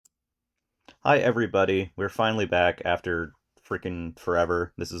Hi, everybody. We're finally back after freaking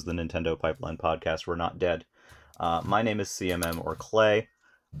forever. This is the Nintendo Pipeline Podcast. We're not dead. My name is CMM or Clay.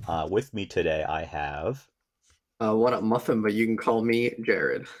 With me today, I have. What up, Muffin? But you can call me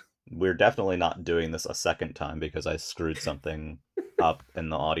Jared. We're definitely not doing this a second time because I screwed something up in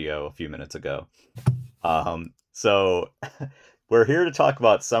the audio a few minutes ago. So we're here to talk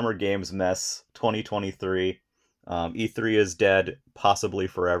about Summer Games Mess 2023. E3 is dead, possibly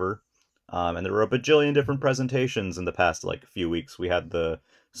forever. And there were a bajillion different presentations in the past few weeks. We had the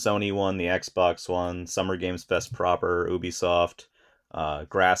Sony one, the Xbox one, Summer Games Fest proper, Ubisoft,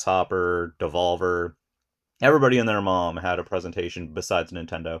 Grasshopper, Devolver. Everybody and their mom had a presentation besides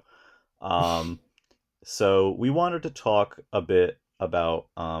Nintendo. Um, so we wanted to talk a bit about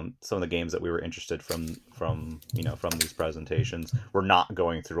some of the games that we were interested from these presentations. We're not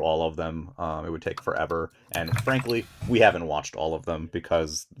going through all of them. It would take forever, and frankly, we haven't watched all of them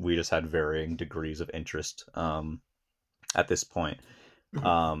because we just had varying degrees of interest at this point.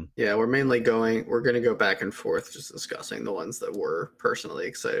 Um, Yeah, we're going to go back and forth just discussing the ones that we're personally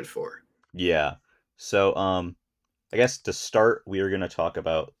excited for. yeah. So I guess to start, we are going to talk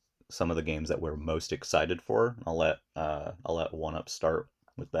about some of the games that we're most excited for. I'll let One Up start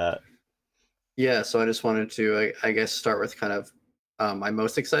with that. Yeah, so I just wanted to, I guess, start with kind of my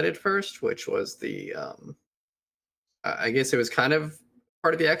most excited first, which was I guess it was kind of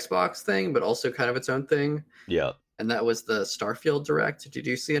part of the Xbox thing, but also kind of its own thing. Yeah. And that was the Starfield Direct. Did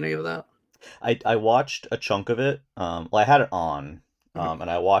you see any of that? I watched a chunk of it. Well, I had it on, Mhm. and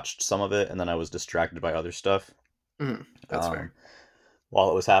I watched some of it, and then I was distracted by other stuff That's um, fair. while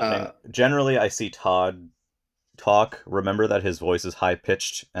it was happening. Uh, Generally, I see Todd talk, remember that his voice is high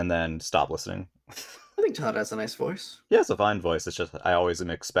pitched, and then stop listening. I think Todd has a nice voice. He has a fine voice. It's just I always am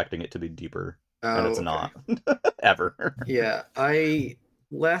expecting it to be deeper, and Oh, it's okay. not ever. Yeah, I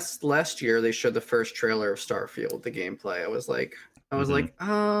last year they showed the first trailer of Starfield, the gameplay. I was Hmm. like,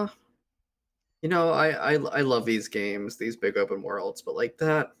 I love these games, these big open worlds, but like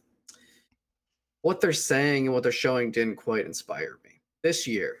that, what they're saying and what they're showing didn't quite inspire me. This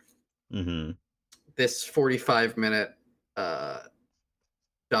year, Hmm. this 45-minute uh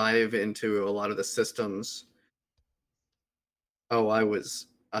dive into a lot of the systems. Oh,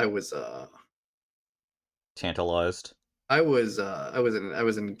 Tantalized. I was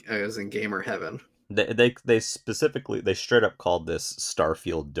in gamer heaven. They specifically they straight up called this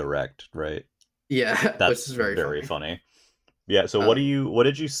Starfield Direct, right? Yeah, which That's is very very funny. funny. Yeah, so Um what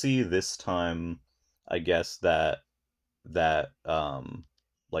did you see this time, I guess that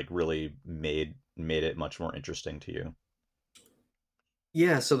really made it much more interesting to you?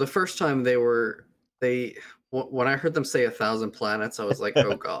 Yeah, so the first time they when I heard them say 1,000 planets, I was like,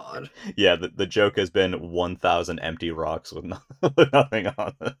 "Oh God." Yeah, the joke has been 1,000 empty rocks with, with nothing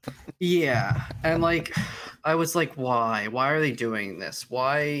on it. Yeah, and like, I was like, "Why? Why are they doing this?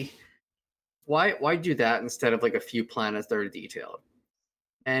 Why do that instead of like a few planets that are detailed?"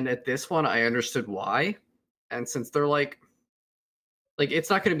 And at this one, I understood why. And since they're like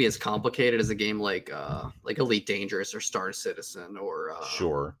it's not going to be as complicated as a game like Elite Dangerous or Star Citizen or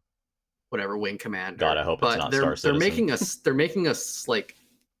Sure. whatever Wing God, Commander, I hope it's but not Star Citizen. they're making us like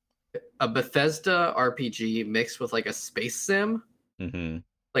a Bethesda RPG mixed with like a space sim, Hmm.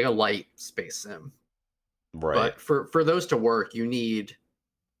 like a light space sim. Right. But for those to work, you need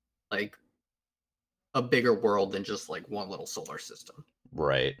like a bigger world than just like one little solar system.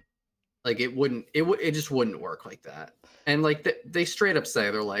 Right. Like it just wouldn't work like that. And like they straight up say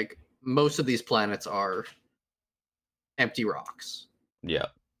they're like most of these planets are empty rocks. Yeah.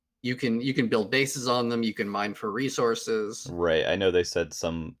 You can build bases on them, you can mine for resources. Right. I know they said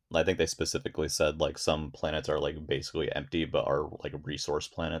I think they specifically said some planets are basically empty but are resource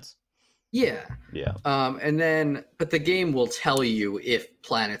planets. Yeah. Yeah. But the game will tell you if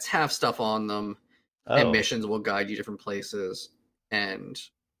planets have stuff on them, and Oh, missions will guide you different places. And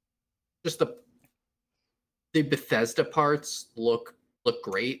just the Bethesda parts look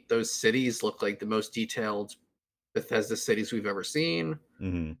great. Those cities look like the most detailed Bethesda cities we've ever seen.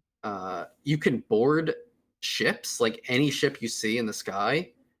 hmm. You can board ships, like any ship you see in the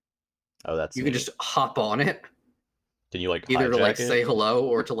sky. Oh, that's You can neat. just hop on it, Can you either to like hijack it? say hello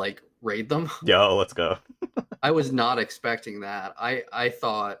or to like raid them. Yo, let's go. I was not expecting that. I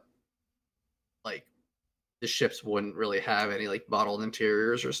thought like the ships wouldn't really have any like modeled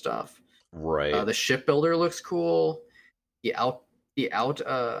interiors or stuff. Right. The shipbuilder looks cool. The out the out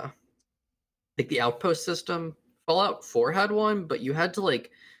like the outpost system. Fallout 4 had one, but you had to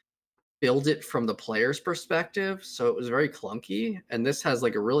like build it from the player's perspective, so it was very clunky. And this has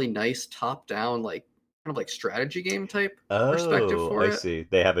like a really nice top down like kind of like strategy game type perspective Oh, for I it. see.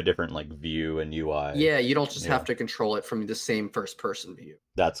 They have a different like view and UI. Yeah, you don't just have Yeah, to control it from the same first person view.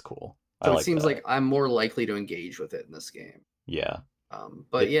 that's cool. I So it like seems that. like I'm more likely to engage with it in this game. Yeah.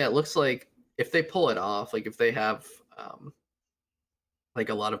 But It yeah, it looks like if they pull it off, like if they have um, like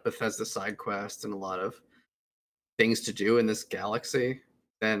a lot of Bethesda side quests and a lot of things to do in this galaxy,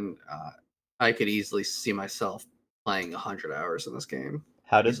 then I could easily see myself playing 100 hours in this game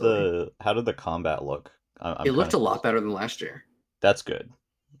easily. how did the combat look? I'm It kind looked of a lot curious. better than last year. That's good.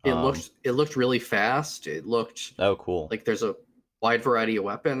 It Um, looked really fast. It looked oh, cool. like there's a wide variety of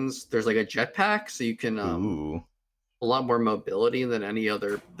weapons. There's like a jetpack, so you can Ooh, a lot more mobility than any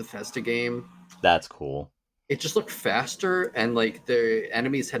other Bethesda game. that's cool. It just looked faster, and like the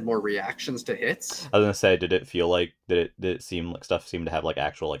enemies had more reactions to hits. I was gonna say, did it feel like did it seem like stuff seemed to have like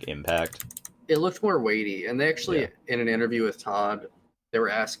actual like impact? It looked more weighty, and they Yeah. actually in an interview with Todd, they were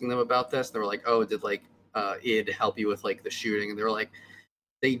asking them about this. They were like, "Oh, did like id help you with like the shooting?" And they were like,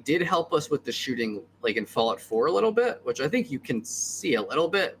 "They did help us with the shooting, like in Fallout 4 a little bit, which I think you can see a little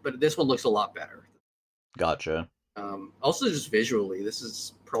bit, but this one looks a lot better." Gotcha. Also, just visually, this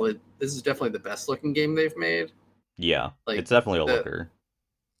is definitely the best looking game they've made. Yeah, Like it's definitely a the looker.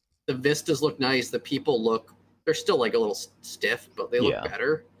 the vistas look nice. The people look they're still like a little stiff, but they look Yeah.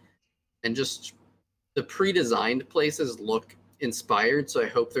 better. And just the pre-designed places look inspired. So I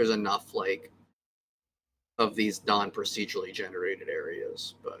hope there's enough like of these non-procedurally generated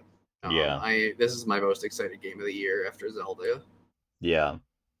areas. But Yeah. I this is my most excited game of the year after Zelda. Yeah.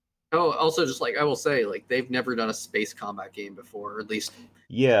 Oh, also just like I will say, like they've never done a space combat game before, or at least I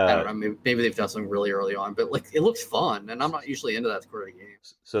Yeah. don't know. Maybe they've done something really early on, but like it looks fun, and I'm not usually into that sort of game.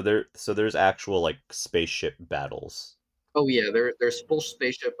 So there's actual like spaceship battles. Oh yeah, there's full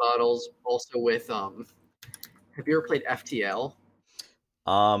spaceship battles. Also with have you ever played FTL?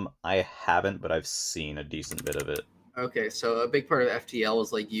 I haven't, but I've seen a decent bit of it. Okay, so a big part of FTL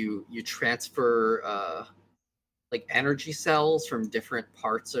is like you transfer like energy cells from different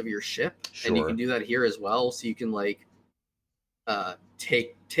parts of your ship, and you can Sure. do that here as well. So you can like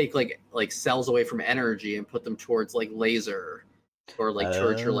take like cells away from energy and put them towards like laser or like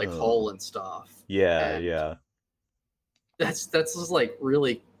towards your like hull Oh. and stuff. Yeah, And yeah. that's just like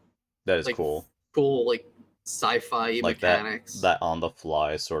really That is like cool. cool like sci-fi Like mechanics. that on the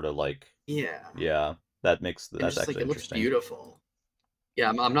fly sort of like Yeah, yeah. and That's just like actually it looks interesting. beautiful. Yeah,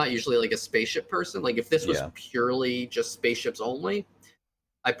 I'm not usually like a spaceship person. Like if this was Yeah. purely just spaceships only,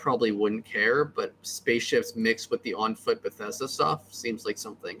 I probably wouldn't care. But spaceships mixed with the on foot Bethesda stuff seems like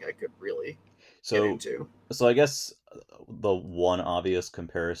something I could really get So into. so I guess the one obvious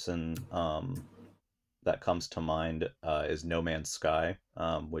comparison that comes to mind is No Man's Sky,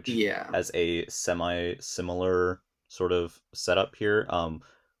 which Yeah. has a semi-similar sort of setup here.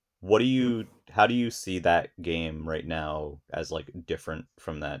 What do you how do you see that game right now as like different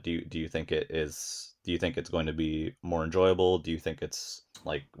from that? Do you think it is do you think it's going to be more enjoyable? Do you think it's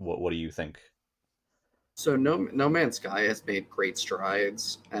like what do you think? So No Man's Sky has made great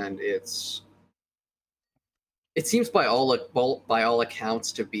strides, and it seems by all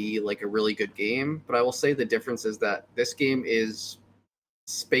accounts to be like a really good game. But I will say the difference is that this game is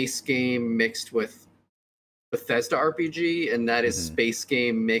space game mixed with Bethesda RPG, and that is Hmm. space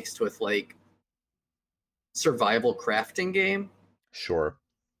game mixed with like survival crafting game. Sure.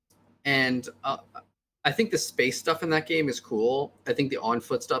 And I think the space stuff in that game is cool. I think the on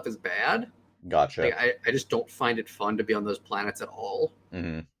foot stuff is bad. Like Gotcha. I just don't find it fun to be on those planets at all.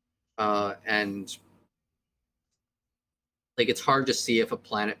 Hmm. And like it's hard to see if a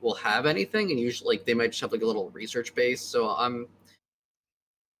planet will have anything, and usually like they might just have like a little research base. So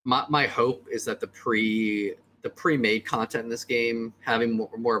my hope is that the pre-made content in this game having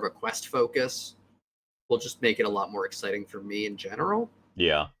more of a quest focus will just make it a lot more exciting for me in general.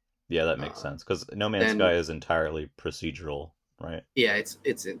 Yeah. Yeah, that makes Uh, sense because No Man's then Sky is entirely procedural, right? yeah,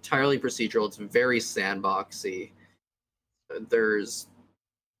 it's entirely procedural. It's very sandboxy. There's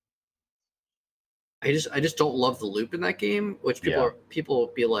I just don't love the loop in that game, which Yeah. people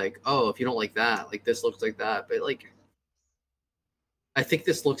will be like, oh, if you don't like that, like this looks like that, but like I think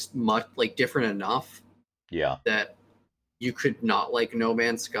this looks much like different enough Yeah. that you could not like No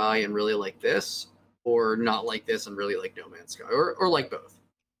Man's Sky and really like this, or not like this and really like No Man's Sky, or like both.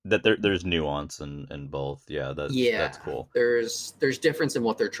 That there's nuance in both. Yeah, that's Yeah, cool. there's difference in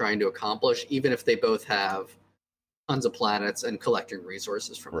what they're trying to accomplish, even if they both have tons of planets and collecting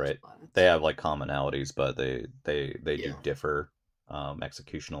resources from those Right. They planets. have like commonalities, but they do Yeah, differ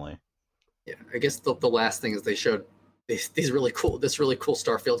executionally. yeah. I guess the last thing is they showed these really cool this really cool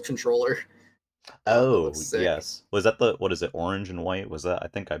Starfield controller that looks Oh, sick. yes. Was that the what is it? Orange and white? Was that I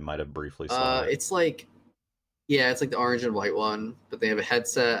think I might have briefly saw it. It's like Yeah, it's like the orange and white one, but they have a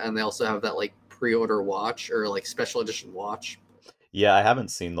headset and they also have that like pre-order watch or like special edition watch. Yeah, I haven't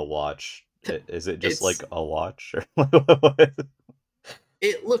seen the watch. Is it just like It's a watch? Or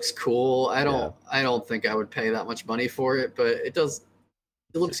it looks cool. Yeah. I don't think I would pay that much money for it, but it So,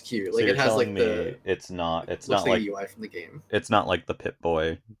 looks cute. so Like you're it has telling like me the it's looks not like a like UI from the game. the Pip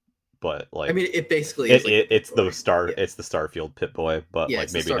Boy, but I like mean, it basically is like the it's Pip-Boy. Yeah, it's the Starfield Pip Boy, but yeah, like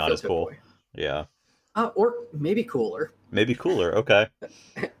it's the maybe not as Starfield cool. Pip-Boy. Yeah. Or maybe cooler. Maybe cooler. Okay.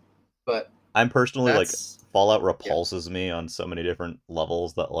 But I'm personally like that's Fallout yeah. repulses me on so many different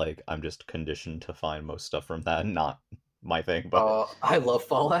levels that like I'm just conditioned to find most stuff from that and not my thing, but I love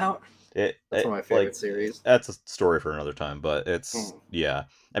Fallout. That's one of my like favorite series. that's a story for another time, but it's Mm. yeah.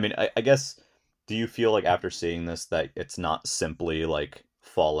 I mean, I guess do you feel like after seeing this that it's not simply like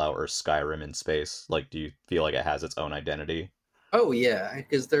Fallout or Skyrim in space? Like do you feel like it has its own identity? Oh yeah,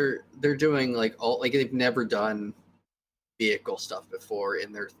 because they're doing like all like they've never done vehicle stuff before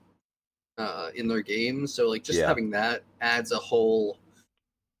in their games. So like just Yeah. having that adds a whole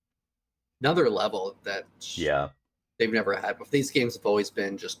another level that Yeah. they've never had. But these games have always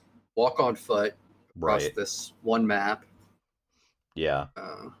been just walk on foot across Right. this one map, Yeah.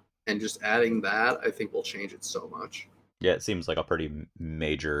 uh, and just adding that, I think will change it so much. Yeah, it seems like a pretty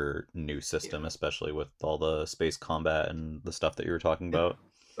major new system, Yeah, especially with all the space combat and the stuff that you were talking yeah. about.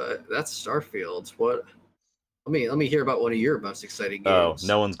 But that's Starfield. What? Let me hear about one of your most exciting Oh, games.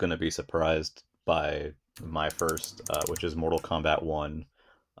 no one's gonna be surprised by my first, which is Mortal Kombat 1.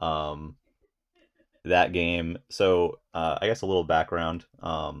 Um, that game. So, I guess a little background.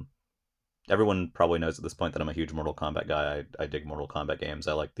 Everyone probably knows at this point that I'm a huge Mortal Kombat guy. I dig Mortal Kombat games.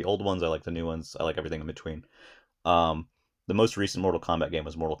 I like the old ones. I like the new ones. I like everything in between. Um, the most recent Mortal Kombat game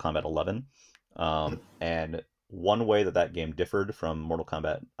was Mortal Kombat 11. And one way that that game differed from Mortal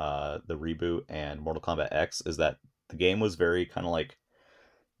Kombat, the reboot, and Mortal Kombat X is that the game was very kind of like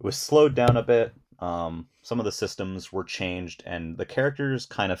it was slowed down a bit. Some of the systems were changed, and the characters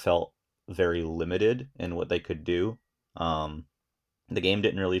kind of felt very limited in what they could do. Um, the game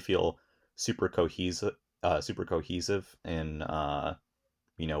didn't really feel super cohesive in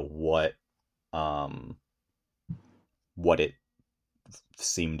you know um, what it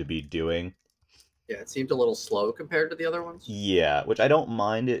seemed to be doing. Yeah, it seemed a little slow compared to the other ones. Yeah, which I don't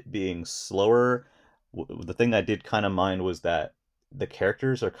mind it being slower. The thing I did kind of mind was that the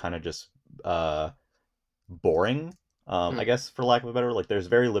characters are kind of just uh boring. I Hmm. guess for lack of a better, like there's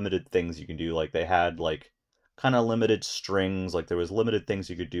very limited things you can do. Like they had like kind of limited strings, like there was limited things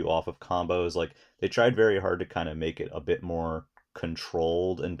you could do off of combos. Like they tried very hard to kind of make it a bit more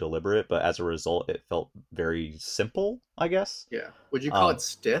controlled and deliberate, but as a result it felt very simple, I guess. Yeah. Would you call Um it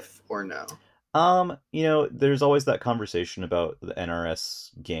stiff or no? there's always that conversation about the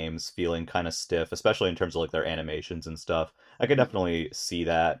NRS games feeling kind of stiff, especially in terms of like their animations and stuff. I could Hmm. definitely see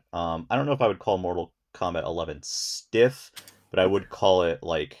that. I don't know if I would call Mortal Kombat 11 stiff, but I Okay. would call it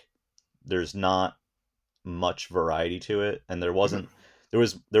like there's not much variety to it, and Mhm. there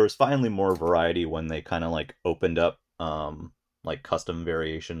was finally more variety when they kind of like opened up like custom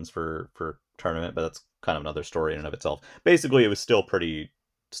variations for tournament, but that's kind of another story in and of itself. Basically, it was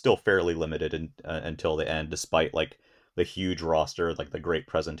still fairly limited until the end, despite like the huge roster, like the great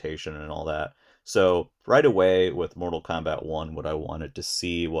presentation and all that. So right away with Mortal Kombat 1, what I wanted to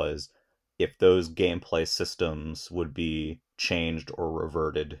see was if those gameplay systems would be changed or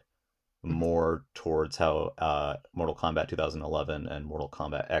reverted more towards how Mortal Kombat 2011 and Mortal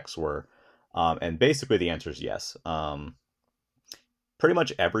Kombat X were. And basically, the answer is yes. Pretty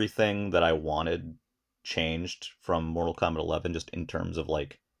much everything that I wanted changed from Mortal Kombat 11, just in terms of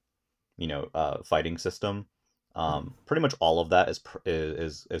like fighting system. Pretty much all of that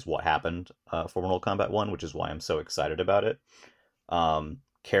is what happened for Mortal Kombat 1, which is why I'm so excited about it.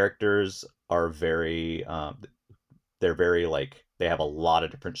 Characters are they're very like they have a lot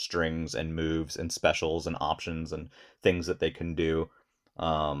of different strings and moves and specials and options and things that they can do.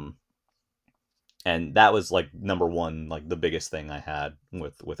 Um, and that was like number one, like the biggest thing I had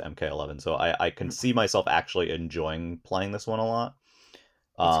with MK11. So I can Mhm. see myself actually enjoying playing this one a lot.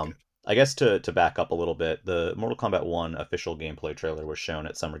 That's good. Um, I guess to back up a little bit, the Mortal Kombat 1 official gameplay trailer was shown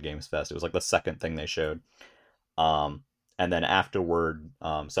at Summer Games Fest. It was like the second thing they showed. Um, and then afterward,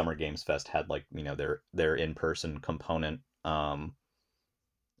 Summer Games Fest had like their in person component,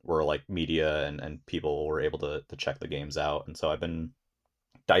 where like media and people were able to check the games out. And so I've been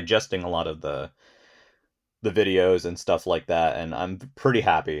digesting a lot of the videos and stuff like that, and I'm pretty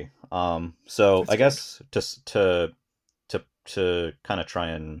happy. So That's I good. guess to kind of try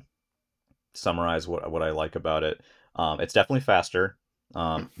and summarize what I like about it, it's definitely faster.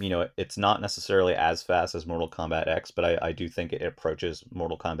 It's not necessarily as fast as Mortal Kombat X, but I do think it approaches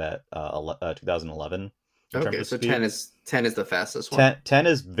Mortal Kombat 2011 in terms Okay, of so speed. 10 is the fastest one. 10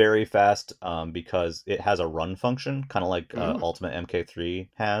 is very fast because it has a run function, kind of like Mm. Ultimate MK3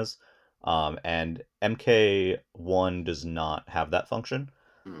 has. And MK1 does not have that function.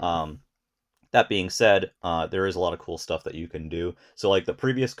 Mm. Um, that being said, there is a lot of cool stuff that you can do. So, like, the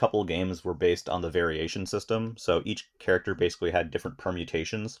previous couple games were based on the variation system. So each character basically had different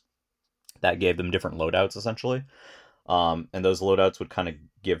permutations that gave them different loadouts, essentially. And those loadouts would kind of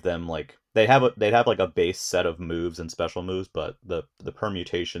give them like they'd have like a base set of moves and special moves, but the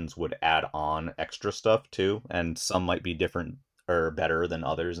permutations would add on extra stuff too, and some might be different or better than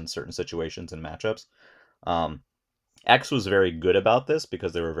others in certain situations and matchups. Um, X was very good about this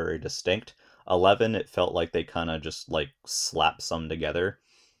because they were very distinct. 11, it felt like they kind of just like slapped some together.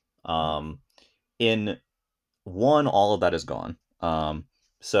 Um, in one, all of that is gone.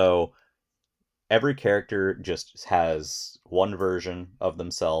 So every character just has one version of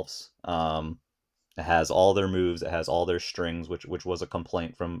themselves. It has all their moves. It has all their strings, which was a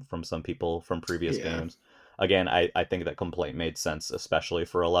complaint from some people from previous Yeah. games. Again, I think that complaint made sense, especially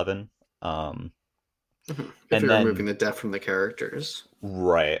for 11. Um, Mhm. If and you're removing then the depth from the characters.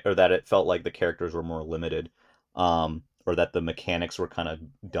 right, or that it felt like the characters were more limited, or that the mechanics were kind of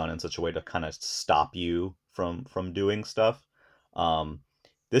done in such a way to kind of stop you from doing stuff. Um,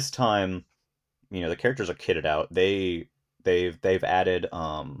 this time the characters are kitted out. They've added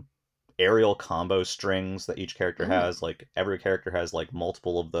aerial combo strings that each character Mm. has. Like every character has like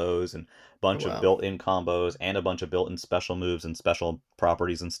multiple of those and a Oh, bunch of wow. built-in combos and a bunch of built-in special moves and special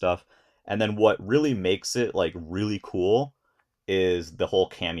properties and stuff. And then what really makes it like really cool is the whole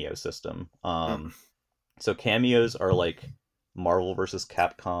cameo system. Mm. So cameos are like Marvel versus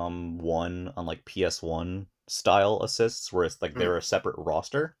Capcom 1 on like PS1 style assists where it's like Mm. they're a separate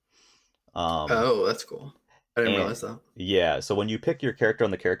roster. Um, Oh, that's cool. I didn't and realize that. yeah, so when you pick your character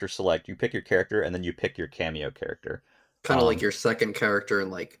on the character select, you pick your character and then you pick your cameo character. Kind of like Um, your second character in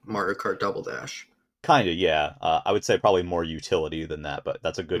like Mario Kart Double Dash. Kind of, yeah. I would say probably more utility than that, but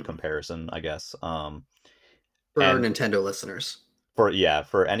that's a good Mm. comparison, I guess. For our And Nintendo listeners.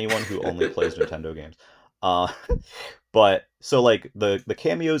 for anyone who only plays Nintendo games. Uh, but so like the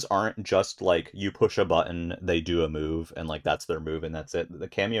cameos aren't just like you push a button, they do a move, and like that's their move and that's it. The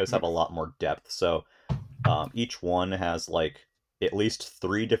cameos have Mm. a lot more depth. So each one has like at least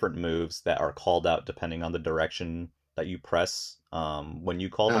three different moves that are called out depending on the direction that you press when you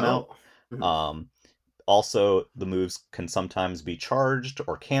call them out. Oh. Mm. Um, Also, the moves can sometimes be charged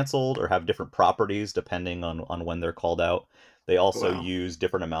or canceled or have different properties depending on when they're called out. They also Wow. use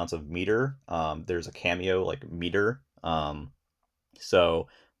different amounts of meter. There's a cameo like meter. So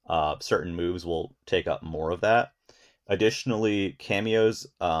certain moves will take up more of that. Additionally, cameos,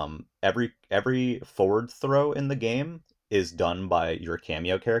 every forward throw in the game is done by your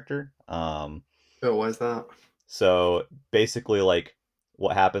cameo character. Oh, why is that? So basically, like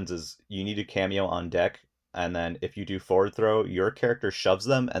what happens is you need a cameo on deck, and then if you do forward throw, your character shoves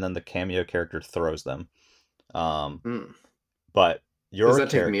them, and then the cameo character throws them. Um, Mm. but Does your that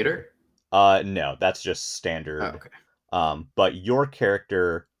take character, meter? no, that's just Oh, standard. okay. But your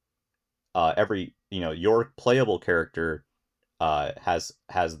character, your playable character has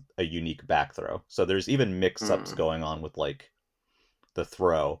a unique back throw. So there's even mix-ups Mm. going on with like the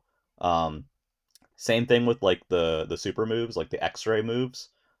throw. Um, Same thing with like the super moves, like the X-ray moves.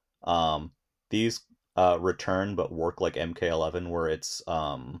 Um, these return but work like MK11, where it's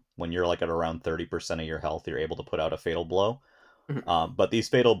when you're like at around 30% of your health, you're able to put out a fatal blow. Mm. But these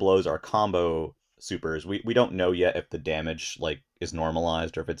fatal blows are combo supers. We don't know yet if the damage like is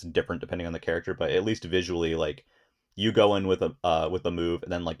normalized or if it's different depending on the character, but at least visually, like you go in with a move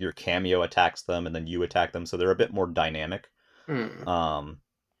and then like your cameo attacks them and then you attack them, so they're a bit more dynamic. Mm. Um,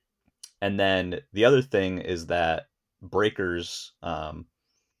 and then the other thing is that breakers,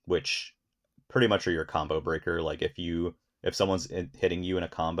 which pretty much are your combo breaker. Like if someone's hitting you in a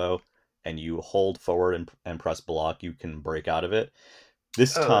combo and you hold forward and press block, you can break out of it.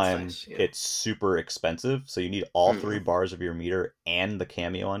 This Oh, that's time nice. Yeah. it's super expensive, so you need all three Mm. bars of your meter and the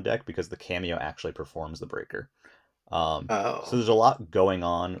cameo on deck because the cameo actually performs the breaker. So Oh. there's a lot going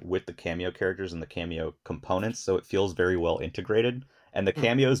on with the cameo characters and the cameo components, so it feels very well integrated. And the Mm.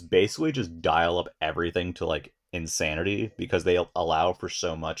 cameos basically just dial up everything to like insanity because they allow for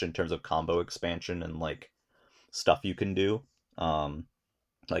so much in terms of combo expansion and like stuff you can do. Um,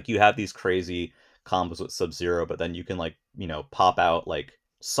 like you have these crazy combos with Sub-Zero, but then you can like, pop out like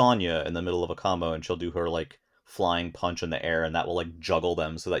Sonya in the middle of a combo and she'll do her like flying punch in the air and that will like juggle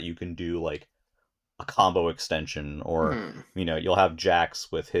them so that you can do like a combo extension, or Hmm. you'll have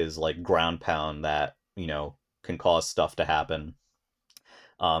Jax with his like ground pound that can cause stuff to happen.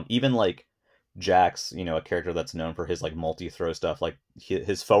 Even like Jax, a character that's known for his like multi-throw stuff, like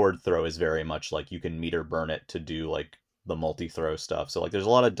his forward throw is very much like you can meter burn it to do like the multi-throw stuff. So like there's a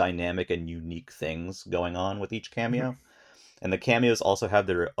lot of dynamic and unique things going on with each Hmm. cameo. And the cameos also have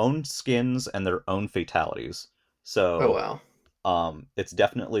their own skins and their own fatalities. Oh So wow. it's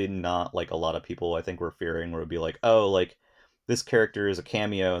definitely not like a lot of people I think were fearing where it would be like, oh, like this character is a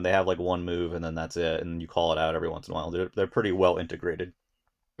cameo and they have like one move and then that's it, and you call it out every once in a while. They're pretty well integrated.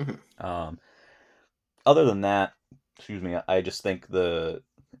 Hmm. Um, Other than that, excuse me, I just think the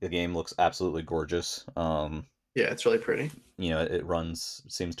game looks absolutely gorgeous. Yeah, it's really pretty. It runs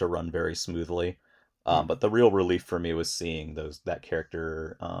seems to run very smoothly. Hmm. But the real relief for me was seeing that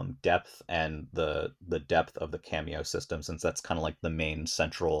character depth and the depth of the cameo system, since that's kind of like the main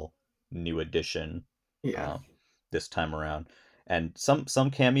central new addition Yeah. uh, this time around. And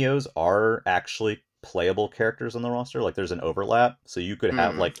some cameos are actually playable characters on the roster. Like there's an overlap, so you could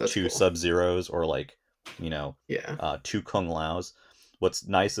have Hmm. like That's two cool. Sub Zeros or like you know Yeah. two Kung Laos. What's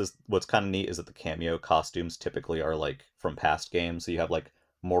kind of neat is that the cameo costumes typically are like from past games. So you have like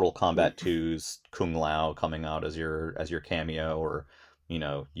Mortal Kombat Hmm. 2's Kung Lao coming out as your cameo, or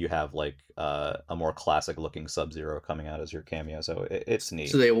you have like a more classic looking Sub Zero coming out as your cameo. So it's So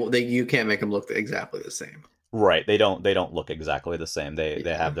neat. they you can't make them look exactly the same. Right? They don't look exactly the same. They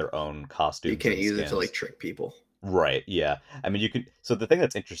Yeah. have their own You costumes can't and use it to like skins. trick people. Right, yeah. I mean, you can. So the thing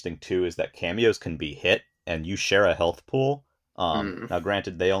that's interesting too is that cameos can be hit, and you share a health pool. Hmm. Now,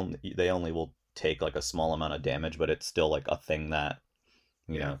 granted, they only will take like a small amount of damage, but it's still like a thing that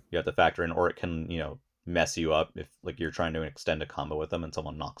Yeah. you have to factor in, or it can mess you up if like you're trying to extend a combo with them and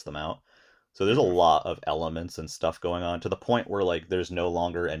someone knocks them out. So there's a Hmm. lot of elements and stuff going on to the point where like there's no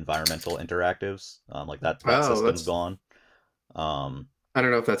longer environmental interactives. Like that Oh, system's that's. gone. Um, I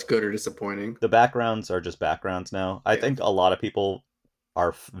don't know if that's good or disappointing. the backgrounds are just backgrounds now. I Yeah. think a lot of people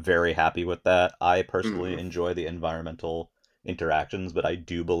are very happy with that. I personally Hmm. enjoy the environmental interactions, but I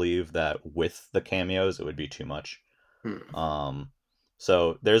do believe that with the cameos, it would be too much. Hmm. Um,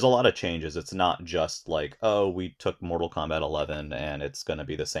 so there's a lot of changes. It's not just like, oh, we took Mortal Kombat 11 and it's gonna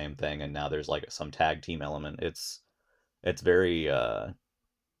be the same thing, and now there's like some tag team element. It's very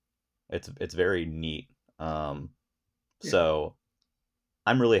it's very neat. Yeah. So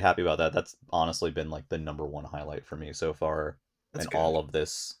I'm really happy about that. That's honestly been like the number one highlight for me so far That's in all good. of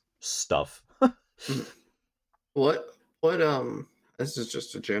this stuff. Hmm. What this is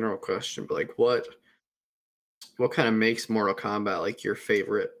just a general question, but like what kind of makes Mortal Kombat like your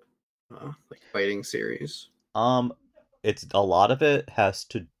favorite like fighting series? Um, it's a lot of it has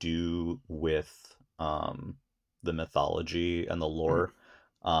to do with the mythology and the Mhm. lore.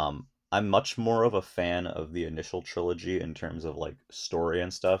 I'm much more of a fan of the initial trilogy in terms of like story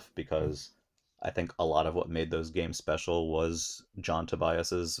and stuff, because I think a lot of what made those games special was John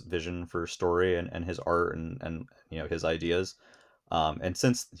Tobias's vision for story and his art and his ideas. And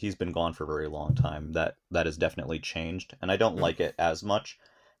since he's been gone for a very long time, that has definitely changed, and I don't Mhm. like it as much.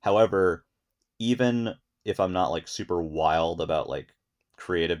 However, even if I'm not like super wild about like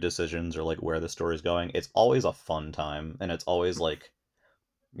creative decisions or like where the story's going, it's always a fun time, and it's always like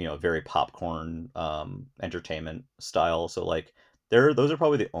very popcorn entertainment style. So like those are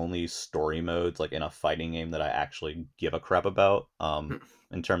probably the only story modes like in a fighting game that I actually give a crap about Mhm.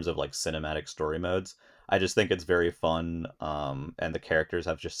 in terms of like cinematic story modes. I just think it's very fun, and the characters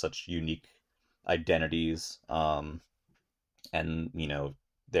have just such unique identities, and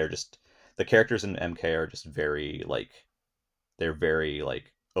they're just the characters in MK are just very like they're very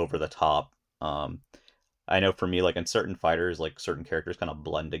like over the top. I know for me, like in certain fighters, like certain characters kind of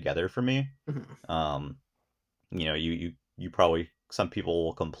blend together for me. Mhm. Um, you probably some people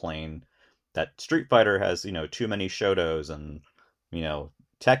will complain that Street Fighter has too many Shotos, and you know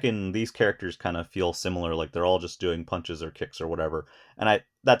Tekken, these characters kind of feel similar, like they're all just doing punches or kicks or whatever. And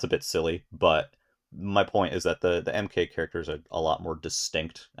that's a bit silly, but my point is that the MK characters are a lot more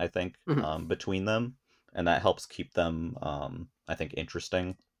distinct, I think, Mhm. between them, and that helps keep them, I think,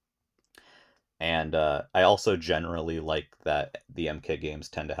 interesting. And I also generally like that the MK games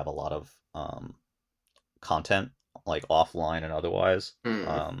tend to have a lot of content, like offline and otherwise,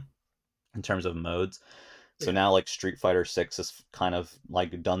 Mhm. in terms of modes. So Yeah. now like Street Fighter 6 has kind of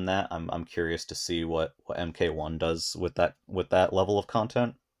like done that. I'm curious to see what MK1 does with that level of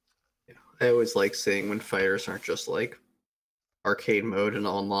content. Yeah. I always like seeing when fighters aren't just like arcade mode and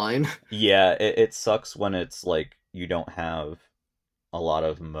online. Yeah, it sucks when it's like you don't have a lot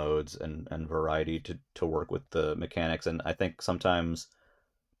of modes and variety to work with the mechanics, and I think sometimes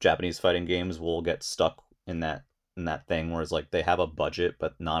Japanese fighting games will get stuck in that thing where it's like they have a budget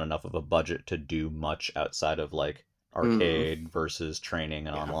but not enough of a budget to do much outside of like Mm, arcade versus training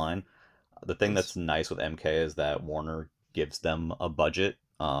and yeah. online. The thing That's, that's nice with MK is that Warner gives them a budget,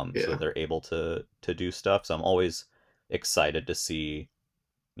 so yeah. they're able to do stuff. So I'm always excited to see,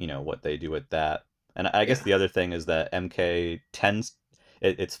 what they do with that. And I guess Yeah. the other thing is that MK tends.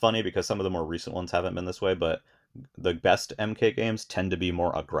 It's funny because some of the more recent ones haven't been this way, but the best MK games tend to be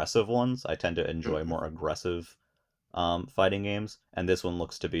more aggressive ones. I tend to enjoy Mm, more aggressive fighting games, and this one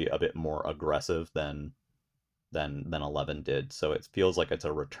looks to be a bit more aggressive than 11 did. So it feels like it's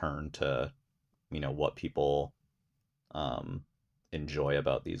a return to what people um, enjoy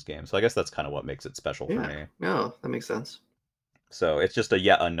about these games. So I guess that's kind of what makes it special for yeah. me. No, that makes sense. So it's just a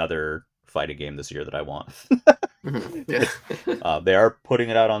yet another fighting game this year that I want. Yeah. It's they are putting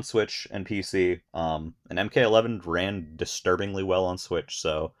it out on Switch and PC. And MK11 ran disturbingly well on Switch,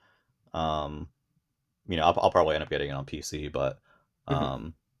 so um, I'll probably end up getting it on PC. But Mhm.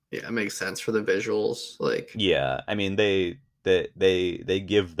 um, Yeah, it makes sense for the visuals. Like, yeah, I mean they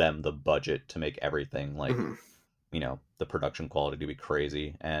give them the budget to make everything like mhm. the production quality to be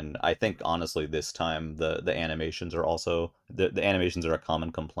crazy. And I think honestly this time the animations are also the animations are a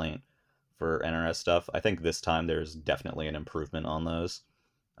common complaint for NRS stuff. I think this time there's definitely an improvement on those.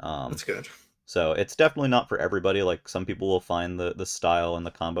 Um, That's good. so it's definitely not for everybody. Like some people will find the style and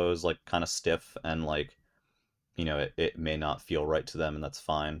the combos like kind of stiff and like it may not feel right to them, and that's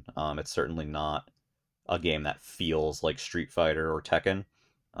fine. It's certainly not a game that feels like Street Fighter or Tekken.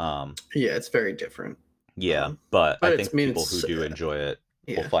 Um, Yeah, it's very different. yeah, but I But it's, I think mean, people who it's, do enjoy it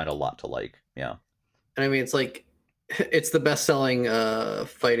will yeah. find a lot to like. Yeah. And I mean, it's like, it's the best selling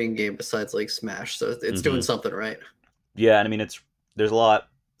fighting game besides like Smash. So it's doing Hmm. something right. Yeah, and I mean there's a lot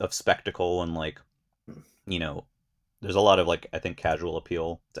of spectacle and like you know there's a lot of like I think casual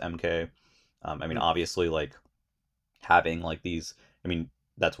appeal to MK. I mean Mm. obviously like having like these. I mean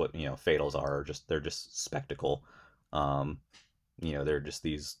that's what fatals are. Just they're just spectacle. Um, they're just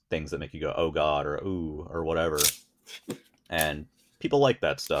these things that make you go oh god or ooh or whatever, and people like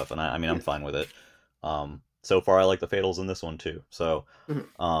that stuff, and I mean I'm Yeah. fine with it. So far I like the fatals in this one too. So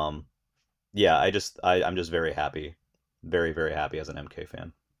Mhm. um, yeah, I'm just very happy, very very happy as an MK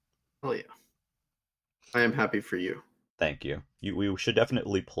fan. Oh, yeah. I am happy for you. Thank you. We should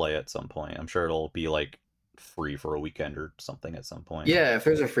definitely play at some point. I'm sure it'll be like free for a weekend or something at some point. Yeah, if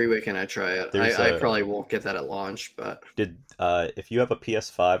there's a free weekend, I try it. There's I a probably won't get that at launch, but did if you have a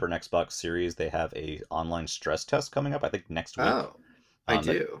PS5 or an Xbox Series, they have a online stress test coming up. I think next week. oh, I That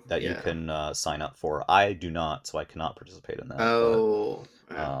do. you Yeah. can sign up for. I do not, so I cannot participate in that. But Oh,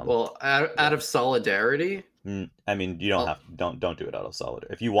 yeah. um, Well, out yeah. of solidarity, I mean, you don't I'll, have don't do it out of solid.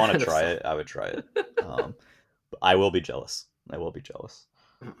 If you want to out of try sol- it, I would try it. But I will be jealous. I will be jealous.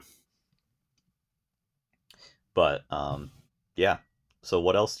 But yeah. So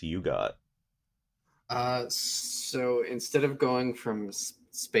what else do you got? So instead of going from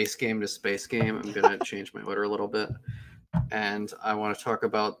space game to space game, I'm gonna change my order a little bit, and I want to talk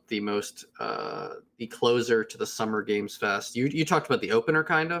about the closer to the Summer Games Fest. You talked about the opener,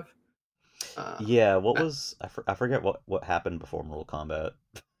 kind of. Uh, Yeah, what uh, was I forget what happened before Mortal Kombat.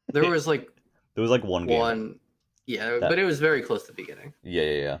 there There was like was like one game one, yeah, but that it was very close to the beginning.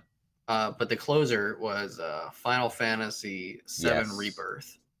 yeah. But the closer was Final Fantasy VII Yes.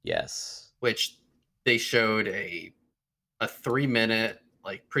 Rebirth, Yes. which they showed a 3 minute,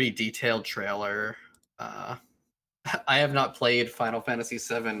 like, pretty detailed trailer. Uh, I have not played Final Fantasy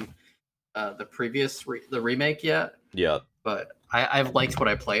VII, the remake yet, Yeah. but I've liked what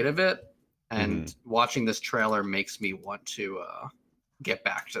I played of it, Hmm. and watching this trailer makes me want to get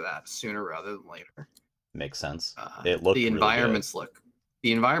back to that sooner rather than later. Makes sense. Uh, It the looked really good. environments look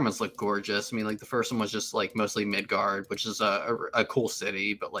the environments look gorgeous. I mean, like the first one was just like mostly Midgard, which is a cool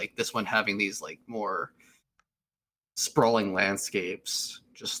city, but like this one having these like more sprawling landscapes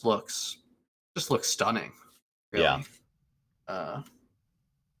just looks stunning, Yeah. really. Uh,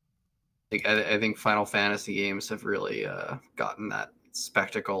 I think Final Fantasy games have really gotten that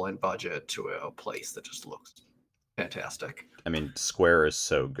spectacle and budget to a place that just looks fantastic. I mean, Square is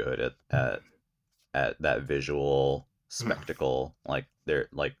so good at that visual spectacle.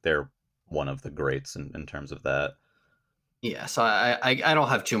 They're one of the greats in terms of that. Yeah, so I don't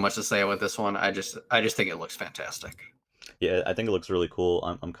have too much to say about this one. I just think it looks fantastic. Yeah, I think it looks really cool.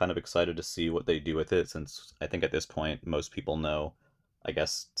 I'm kind of excited to see what they do with it since I think at this point most people know. I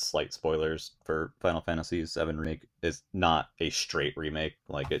guess slight spoilers for Final Fantasy VII Remake is not a straight remake.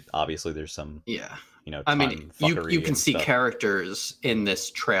 Like it obviously there's some, Yeah. I mean, time you fuckery can and see stuff. characters in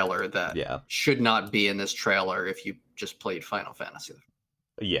this trailer that Yeah. should not be in this trailer if you just played Final Fantasy.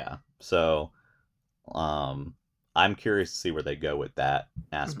 Yeah. So Um, I'm curious to see where they go with that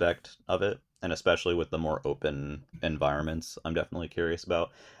Mhm. aspect of it, and especially with the more open environments. I'm definitely curious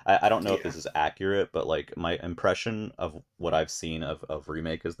about. I don't know if Yeah. this is accurate, but like my impression of what I've seen of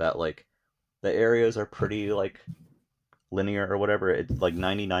remake is that like the areas are pretty like linear or whatever. It's like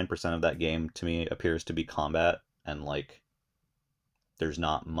 99% of that game to me appears to be combat, and like there's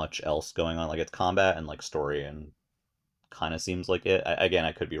not much else going on. Like it's combat and like story, and kind of seems like it. Again,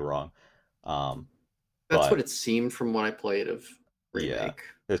 I could be wrong. Um, That's what but it seemed from what I played of Yeah. Remake.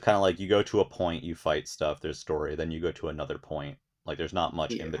 It's kind of like you go to a point, you fight stuff, there's story, then you go to another point. Like there's not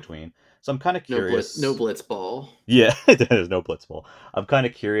much in Yeah. between. So I'm kind of No curious. blitz ball. Yeah, there's no blitzball. I'm kind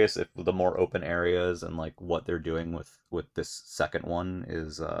of curious if the more open areas and like what they're doing with this second one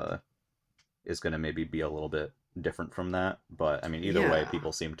is going to maybe be a little bit different from that. But I mean, either way, Yeah.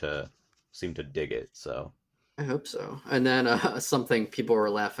 people seem to dig it. So I hope so. And then something people were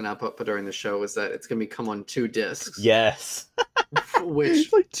laughing at but during the show was that it's gonna be come on 2 discs, yes, it's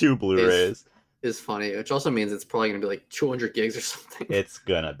which like two is Blu-rays. is funny. Which also means it's probably gonna be like 200 gigs or something. It's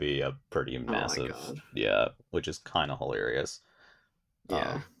gonna be a pretty Oh my massive, god. yeah, which is kind of hilarious.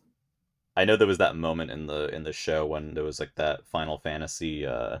 Yeah. I know there was that moment in the show when there was like that Final Fantasy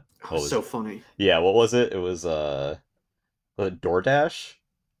Oh, what was so it? funny. Yeah, what was it? It was it DoorDash?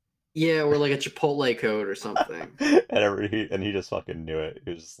 Yeah, or like a Chipotle code or something. And he just fucking knew it.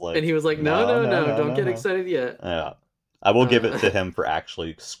 He was just And like, he was like, "No, "No, no, no, no! no, Don't no, get no." excited yet." Yeah. I will give it to Uh, him for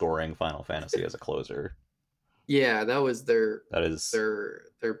actually scoring Final Fantasy as a closer. yeah, that was That is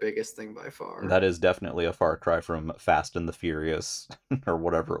their biggest thing by far. that is definitely a far cry from Fast and the Furious or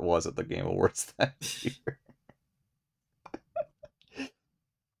whatever it was at the Game Awards that year.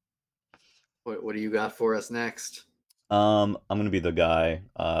 What do you got for us next? I'm gonna be the guy.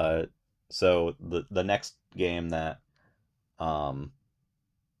 So the next game that um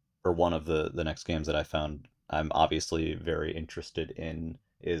or one of the next games that I found I'm obviously very interested in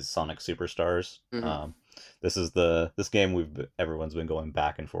is Sonic Superstars. Hmm. This game everyone's been going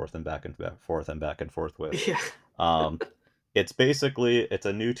back and forth and back and forth and back and forth with. Yeah. Um, it's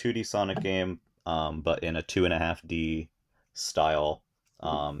a new 2D Sonic game, but in a 2.5D style.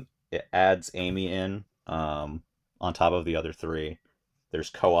 It adds Amy in on top of the other three. There's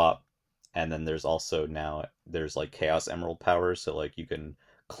co-op, and then there's also now there's like Chaos Emerald powers, so like you can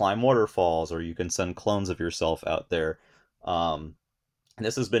climb waterfalls or you can send clones of yourself out there. And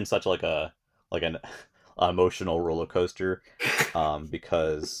this has been such like an emotional roller coaster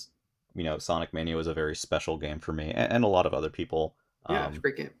because Sonic Mania was a very special game for me and a lot of other people Yeah, it's a um,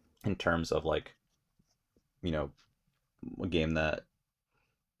 great game. in terms of like you know a game that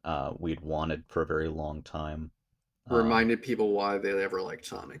we'd wanted for a very long time. Um, Reminded people why they ever liked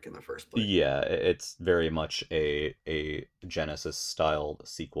Sonic in the first place. yeah, it's very much a Genesis style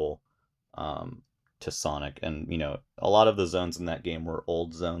sequel um, to Sonic, and a lot of the zones in that game were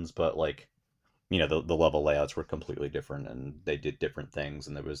old zones, but like the level layouts were completely different and they did different things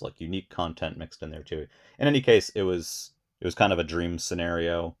and there was like unique content mixed in there too. In any case, it was kind of a dream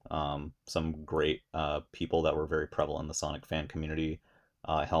scenario. Some great people that were very prevalent in the Sonic fan community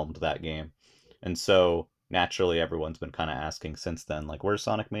helmed that game, and so naturally everyone's been kind of asking since then like where's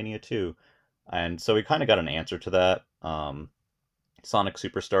Sonic Mania 2, and so we kind of got an answer to that. Sonic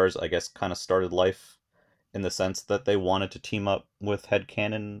Superstars, I guess, kind of started life in the sense that they wanted to team up with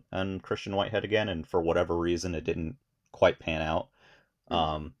Headcanon and Christian Whitehead again, and for whatever reason, it didn't quite pan out, Hmm.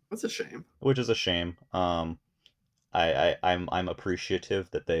 um, That's a shame. which is a shame. I'm appreciative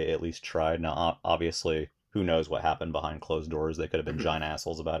that they at least tried. Now, obviously, who knows what happened behind closed doors? They could have been Mhm. giant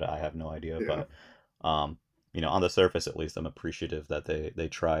assholes about it. I have no idea, Yeah. but um, on the surface, at least, I'm appreciative that they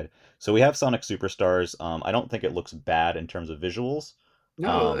tried. So we have Sonic Superstars. I don't think it looks bad in terms of visuals. No,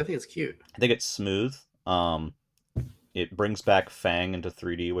 I Um, think it's cute. I think it's smooth. It brings back Fang into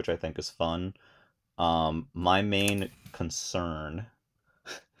 3D, which I think is fun. My main concern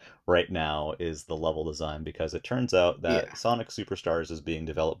right now is the level design because it turns out that Yeah. Sonic Superstars is being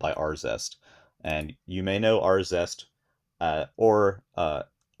developed by Arzest, and you may know Arzest, uh, or uh,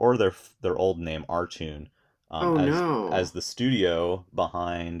 or their old name Artoon, Oh as no. the studio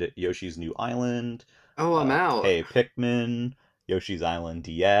behind Yoshi's New Island, Oh, I'm out. Hey Pikmin, Yoshi's Island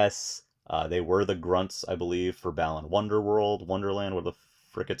DS. They were the grunts, I believe, for Balan Wonderland, what the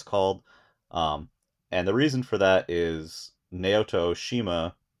frick it's called. Um, and the reason for that is Naoto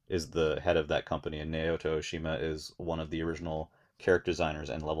Oshima is the head of that company, and Naoto Oshima is one of the original character designers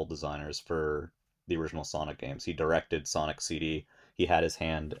and level designers for the original Sonic games. He directed Sonic CD. He had his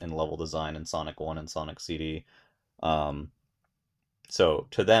hand in level design in Sonic 1 and Sonic CD. Um, so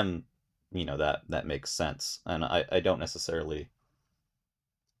to them, that makes sense. And I don't necessarily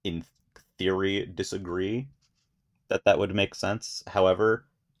in theory disagree that that would make sense. However,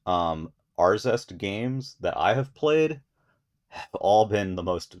 Arzest games that I have played have all been the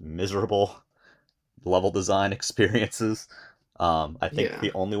most miserable level design experiences. I think Yeah.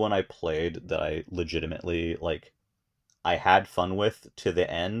 the only one I played that I legitimately like I had fun with to the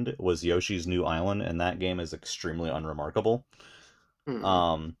end was Yoshi's New Island, and that game is extremely unremarkable. Hmm.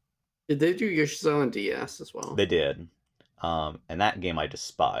 Um, Did they do Yoshi's Island DS as well? they did. And that game I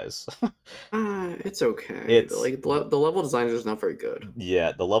despise. It's okay. It's The level design is just not very good.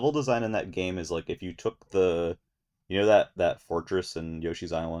 Yeah, the level design in that game is like if you took the you know that fortress in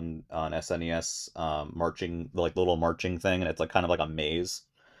Yoshi's Island on SNES marching like the little marching thing and it's like kind of like a maze.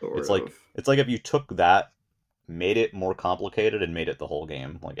 Sort of. It's like if you took that, made it more complicated and made it the whole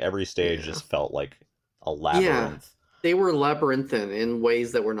game. Like every stage Yeah. just felt like a Yeah. labyrinth. They were labyrinthine in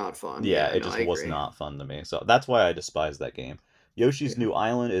ways that were not fun. Yeah, Yeah, it no, just I was agree. not fun to me. So that's why I despise that game. Yoshi's Yeah. New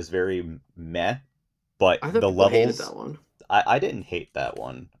Island is very meh, but I thought the people hated levels that one. I didn't hate that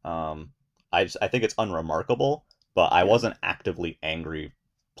one. I think it's unremarkable, but I Yeah. wasn't actively angry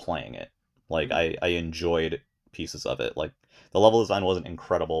playing it. Like Mm. I enjoyed pieces of it. Like the level design wasn't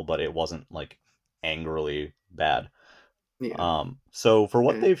incredible, but it wasn't like angrily bad. Yeah. So for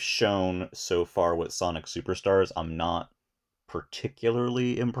what Eh, they've shown so far with Sonic Superstars, I'm not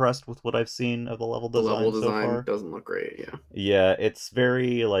particularly impressed with what I've seen of the level the level design so design far. doesn't look great. Yeah. Yeah, it's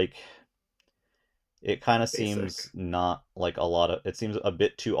very like it kind of seems Basic. not like a lot of it seems a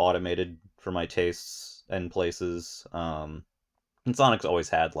bit too automated for my tastes and places. And Sonic's always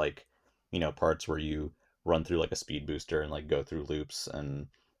had like, parts where you run through like a speed booster and like go through loops and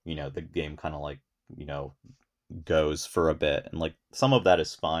the game kind of like, you know, goes for a bit and like some of that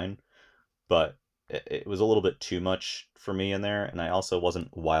is fine, but it was a little bit too much for me in there and I also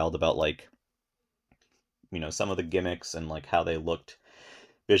wasn't wild about like, some of the gimmicks and like how they looked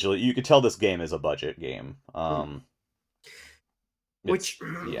visually. You could tell this game is a budget game. Mm. It's Which,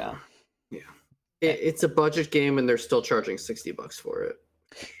 yeah. yeah, Eh, it's a budget game, and they're still charging $60 for it.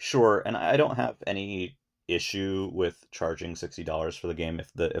 Sure, and I don't have any issue with charging $60 for the game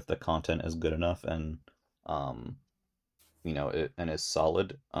if the content is good enough and um and is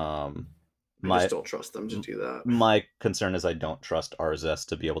solid. I just My don't trust them to do that. my concern is I don't trust RZS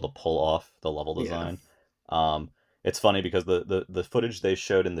to be able to pull off the level Yeah. design. Um, it's funny because the footage they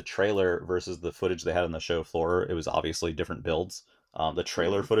showed in the trailer versus the footage they had on the show floor, it was obviously different builds. The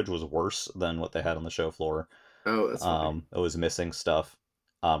trailer Hmm. footage was worse than what they had on the show floor. Oh, that's funny. It was missing stuff.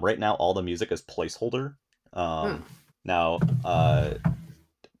 Right now, all the music is placeholder. Huh. Now,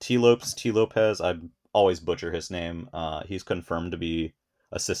 T Lopez, I always butcher his name. He's confirmed to be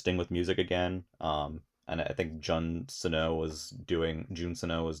assisting with music again. And I think Jun Sano was doing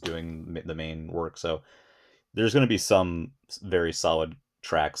the main work. So there's going to be some very solid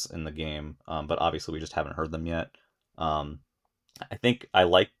tracks in the game, but obviously we just haven't heard them yet. Um, I think I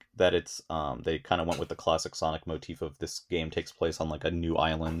like that it's they kind of went with the classic Sonic motif of this game takes place on like a new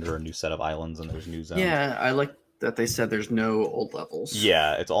island or a new set of islands and there's new zones. Yeah, I like that they said there's no old levels.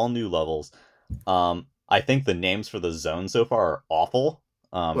 Yeah, it's all new levels. I think the names for the zones so far are awful.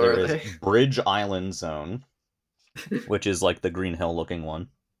 What There are is they? Bridge Island Zone, which is like the Green Hill looking one,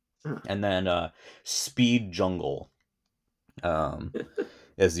 Huh. and then Speed Jungle um,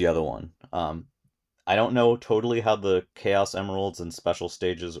 is the other one. I don't know totally how the Chaos Emeralds and special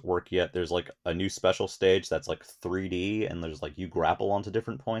stages work yet. There's like a new special stage that's like 3D, and there's like you grapple onto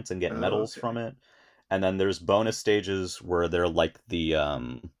different points and get Oh, medals from okay. it. And then there's bonus stages where they're like the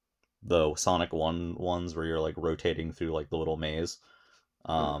Sonic 1 ones where you're like rotating through like the little maze.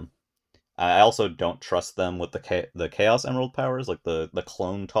 Huh. Um I also don't trust them with the Chaos Emerald powers. Like the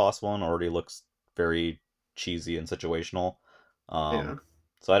clone toss one already looks very cheesy and situational. Yeah. Um,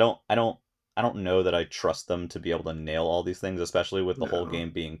 so I don't know that I trust them to be able to nail all these things, especially with the whole No.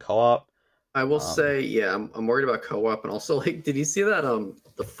 game being co-op. I will Um, say, yeah, I'm worried about co-op, and also like, did you see that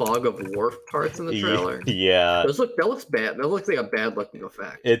the fog of war parts in the trailer? yeah, That looks bad. That looks like a bad looking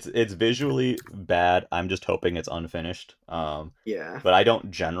effect. it's visually bad. I'm just hoping it's unfinished. Yeah. But I don't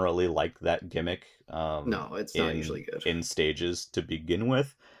generally like that gimmick No, it's not usually good. in stages to begin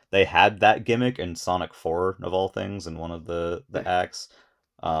with. They had that gimmick in Sonic 4 of all things in one of the Eh, acts.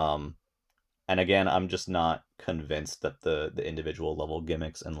 Um, and again, I'm just not convinced that the individual level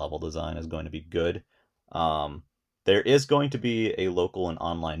gimmicks and level design is going to be good. Um, there is going to be a local and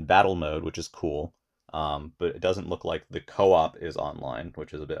online battle mode, which is cool. But it doesn't look like the co-op is online,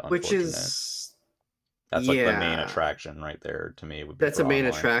 which is a bit which unfortunate. is That's like the main Yeah, attraction right there to me would be that's a for main online.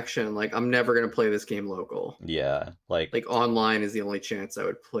 attraction. Like, I'm never gonna play this game local. Yeah, like Like, online is the only chance I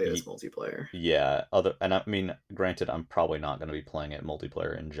would play this y- multiplayer. yeah, other and I mean, granted, I'm probably not going to be playing it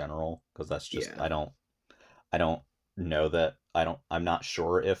multiplayer in general because that's just Yeah, I don't know that I'm not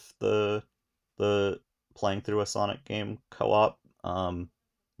sure if the playing through a Sonic game co-op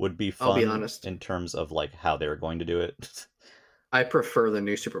would be I'll be fun honest. in terms of like how they're going to do it. I prefer the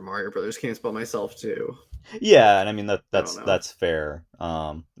new Super Mario Brothers games by myself too. Yeah, and I mean I don't know. that's fair.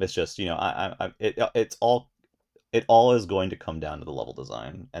 It's just, it all is going to come down to the level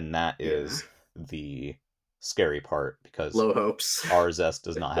design, and that Yeah, is the scary part because low hopes. RZS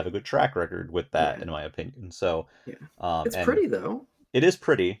does not have a good track record with that, Yeah, in my opinion. So, yeah. It's and pretty though. it is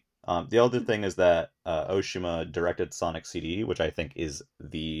pretty. The other thing is that Oshima directed Sonic CD, which I think is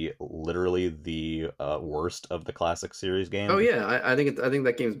literally the worst of the classic series Oh games, yeah, I think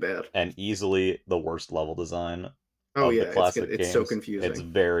that game's bad. and easily the worst level design Oh of the yeah, classic it's so games. It's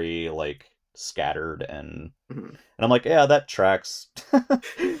confusing. very like scattered Mhm. and I'm like, yeah, that tracks.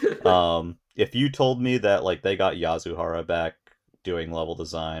 If you told me that like they got Yazuhara back doing level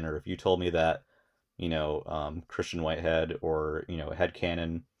design, or if you told me that, Christian Whitehead or,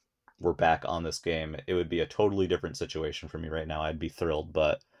 Headcanon were back on this game, it would be a totally different situation for me right now. I'd be thrilled,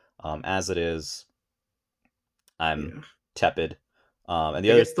 but as it is, I'm Yeah. tepid. And the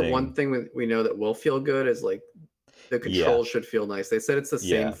I other guess the one thing, thing we know that will feel good is like the yeah, controls should feel nice. They said it's the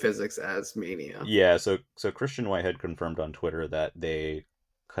same yeah. physics as Mania. Yeah, so Christian Whitehead confirmed on Twitter that they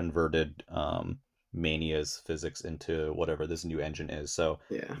converted Mania's physics into whatever this new engine is. So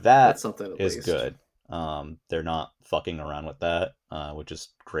Yeah, that's that something at is least. good. They're not fucking around with that, which is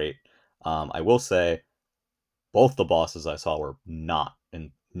great. I will say both the bosses I saw were not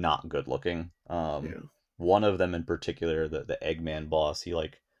good looking. Yeah. One of them in particular, the Eggman boss, he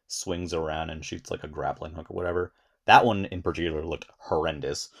like swings around and shoots like a grappling hook or whatever. That one in particular looked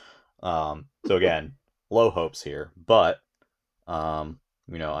horrendous. So again, low hopes here, but I'm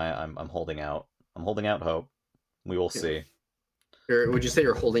holding out. I'm holding out hope. We will Yeah. see. Would you say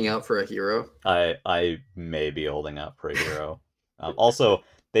you're holding out for a hero? I may be holding out for a hero. Also,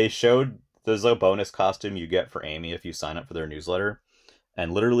 they showed there's a bonus costume you get for Amy if you sign up for their newsletter,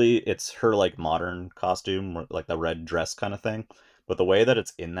 and literally it's her like modern costume, like the red dress kind of thing. But the way that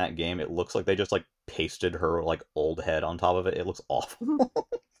it's in that game, it looks like they just like pasted her like old head on top of it. It looks awful.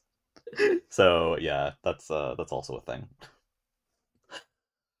 So yeah, that's also a thing.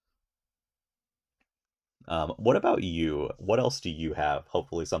 What about you? What else do you have?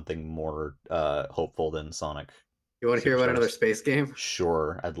 Hopefully something more hopeful than Sonic You want to hear about another Superstars. space game?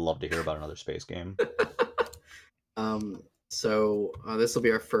 Sure, I'd love to hear about another space game. This will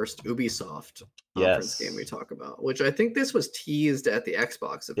be our first Ubisoft conference game we Yes, talk about, which I think this was teased at the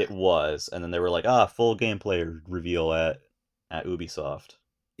Xbox it event. was, and then they were like, full gameplay reveal at Ubisoft.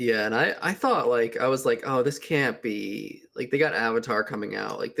 Yeah, and I thought like I was like, oh, this can't be like they got Avatar coming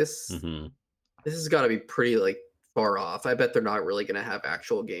out. Like Mm-hmm. this has got to be pretty like far off. I bet they're not really gonna have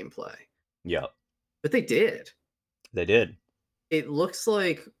actual gameplay, Yep, but they did. they did. It looks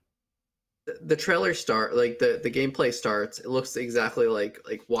like the trailer start like the gameplay starts. It looks exactly like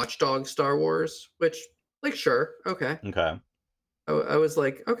Watchdog Star Wars, which like sure, okay. Okay. I was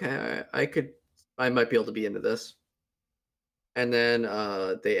like, okay, I might be able to be into this. And then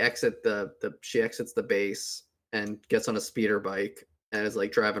they exit the she exits the base and gets on a speeder bike and is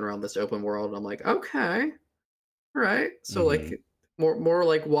like driving around this open world. And I'm like, okay, all right. So Mm-hmm. like more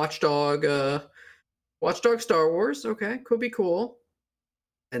like Watchdog Star Wars. Okay, could be cool.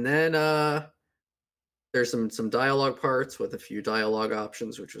 And then there's some dialogue parts with a few dialogue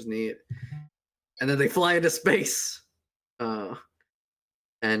options, which was neat. And then they fly into space. Uh,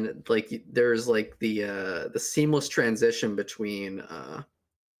 and like there's like the seamless transition between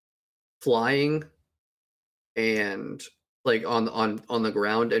flying and like on the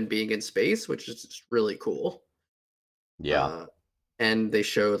ground and being in space, which is just really cool. Yeah. uh and they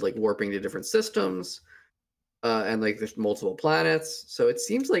showed like warping to different systems, and like there's multiple planets, so it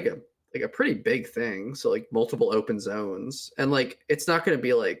seems like a pretty big thing, so like multiple open zones, and like it's not going to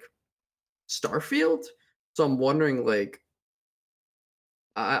be like Starfield. So I'm wondering like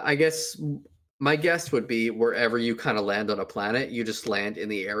I guess my guess would be wherever you kind of land on a planet, you just land in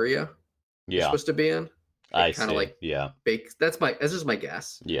the area you're Yeah. supposed to be in. I It kind of see. like Yeah. bake. That's just my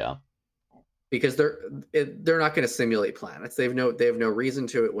guess, Yeah. because they're not going to simulate planets. They have no reason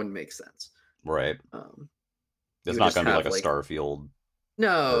to. It wouldn't make sense. Right. Um, you It's would not just going to be like have a like Starfield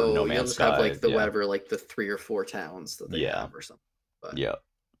or No no, you'll Man's just have Sky. like the Yeah. whatever, like the three or four towns that they Yeah. have or something. But Yeah.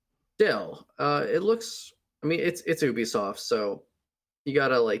 still, it looks. I mean, it's Ubisoft, so you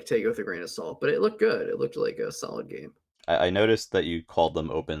gotta like take it with a grain of salt. But it looked good. It looked like a solid game. I noticed that you called them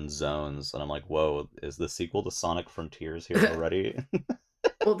open zones, and I'm like, whoa, is the sequel to Sonic Frontiers here already?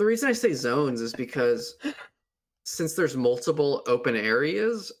 Well, the reason I say zones is because since there's multiple open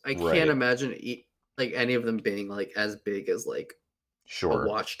areas, I can't Right. imagine like any of them being like as big as like a Sure.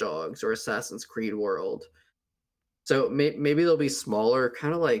 Watch Dogs or Assassin's Creed world. So maybe they'll be smaller,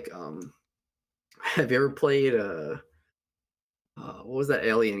 kind of like have you ever played what was that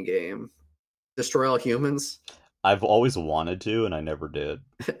alien game? Destroy All Humans? I've always wanted to, and I never did.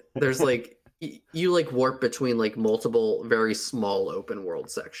 There's like you like warp between like multiple very small open world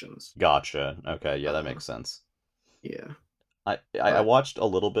sections. Gotcha. Okay, yeah, that Uh makes sense. yeah. I But watched a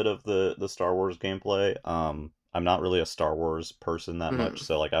little bit of the Star Wars gameplay. I'm not really a Star Wars person that much, mhm.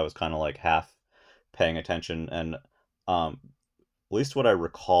 so like I was kind of like half paying attention, and at least what I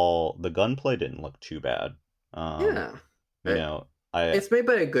recall, the gunplay didn't look too bad. Um, Yeah. you know, I It's made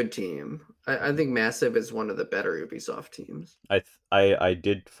by a good team. I think Massive is one of the better Ubisoft teams. I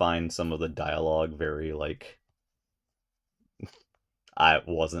did find some of the dialogue very like I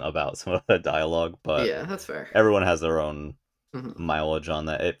wasn't about some of the dialogue, but Yeah, that's fair. everyone has their own Mhm. mileage on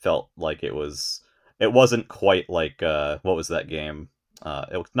that. It felt like it wasn't quite like what was that game?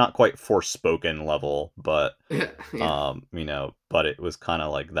 It was not quite Forspoken level, but Yeah. but it was kind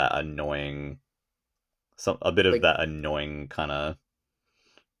of like that annoying a bit of Like that annoying kind of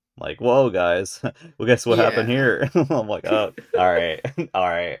like, whoa guys, well guess what happened yeah. here? I'm like, oh, all right, all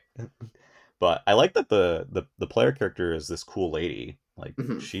right. But I like that the player character is this cool lady. Like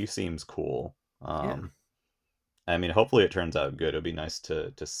Mhm. she seems cool. Yeah. I mean, hopefully it turns out good. It'd be nice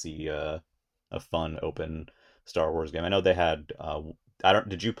to see a fun open Star Wars game. I know they had. I don't.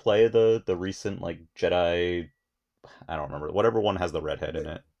 Did you play the recent like Jedi? I don't remember. Whatever one has the redhead in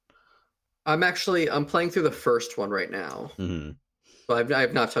it. I'm playing through the first one right now, Hmm. but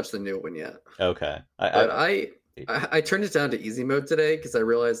I've not touched the new one yet. Okay. But I turned it down to easy mode today because I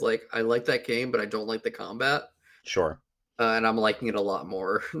realized like I like that game, but I don't like the combat. Sure. And I'm liking it a lot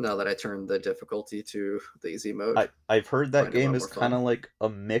more now that I turned the difficulty to the easy mode. I've heard I that find it a game lot is more kind fun. of like a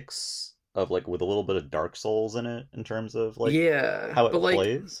mix of like with a little bit of Dark Souls in it in terms of like Yeah, how but it like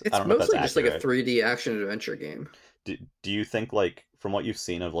plays. I it's don't know if that's mostly just like a accurate. 3D action adventure game. Do you think like from what you've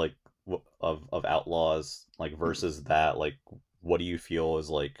seen of like of Outlaws like Mhm. versus that like what do you feel is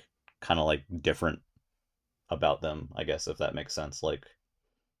like kind of like different about them, I guess, if that makes sense, like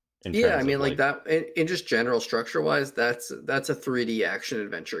in Yeah, I terms of mean like like that in just general structure wise, that's a 3D action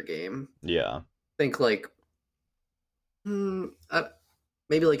adventure game. yeah, Think like hmm,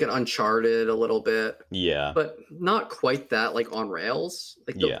 maybe like an Uncharted a little bit, yeah, but not quite that like on rails.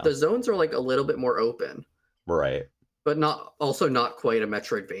 Like yeah, the zones are like a little bit more open, right, but not quite a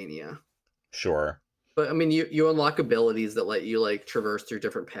Metroidvania. sure. But I mean, you unlock abilities that let you like traverse through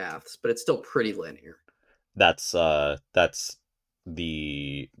different paths, but it's still pretty linear. That's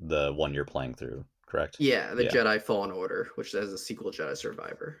the one you're playing through, correct? Yeah, the Yeah, Jedi Fallen Order, which has a sequel, Jedi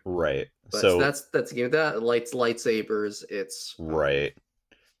Survivor. right. But so So that's a game that lightsabers. It's right,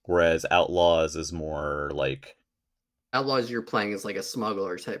 whereas Outlaws is more like Outlaws. You're playing as like a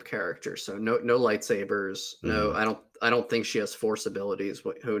smuggler type character, so no lightsabers. No, mhm, I don't think she has force abilities.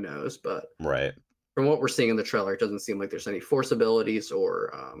 Who knows? But right, from what we're seeing in the trailer, it doesn't seem like there's any force abilities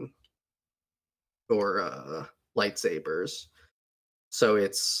or lightsabers. So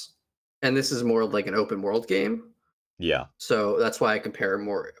it's and this is more like an open world game. yeah, So that's why I compare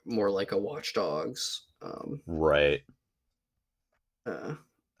more like a Watch Dogs. right. Uh,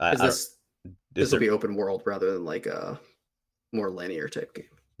 because I don't. Is this will there be open world rather than like a more linear type game.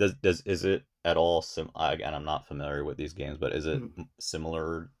 does is it at all again, I'm not familiar with these games, but is it Mhm.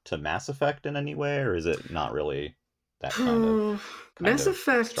 similar to Mass Effect in any way, or is it not really that kind of Mass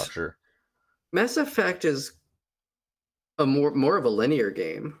Effect structure? Mass Effect is a more of a linear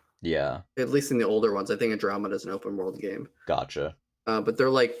game, Yeah, at least in the older ones. I think Andromeda is an open world game. gotcha. But they're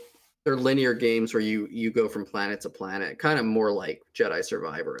linear games where you go from planet to planet, kind of more like Jedi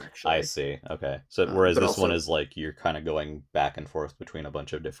Survivor I actually. see. Okay. So whereas But this one also is like you're kind of going back and forth between a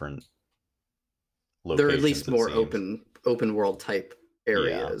bunch of different they're at locations, least it more seems. open world type Yeah.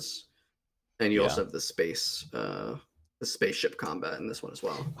 areas, and you Yeah. also have the spaceship combat in this one as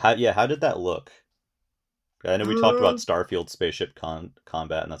well. How did that look? I know we talked about Um, Starfield spaceship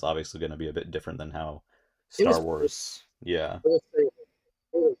combat, and that's obviously going to be a bit different than how it Star was Wars. Yeah.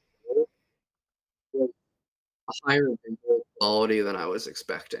 a higher visual quality than I was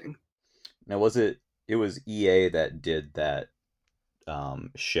expecting. Now was it was EA that did that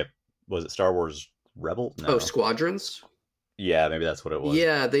ship, was it Star Wars Rebel? Oh, No. Squadrons. Yeah, maybe that's what it was.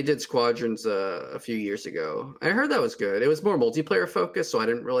 Yeah, they did Squadrons a few years ago. I heard that was good. It was more multiplayer focused, so I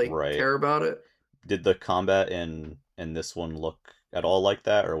didn't really Right. care about it. Did the combat in this one look at all like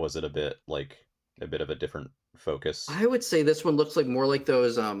that, or was it a bit of a different focus? I would say this one looks like more like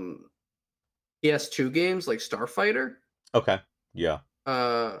those PS2 games like Starfighter. Okay. Yeah.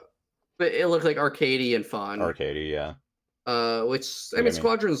 Uh, but it looked like arcadey and fun. Arcadey, yeah. Which I Like I mean, mean,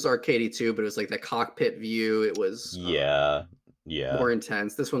 Squadrons arcadey too, but it was like the cockpit view. It was yeah. Yeah. more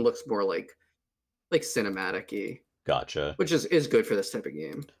intense. This one looks more like cinematic-y, Gotcha. which is good for this type of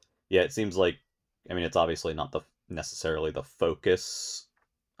game. Yeah, it seems like I mean, it's obviously not the necessarily the focus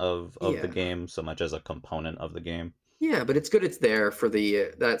of the Yeah, game so much as a component of the game. yeah, but it's good. It's there for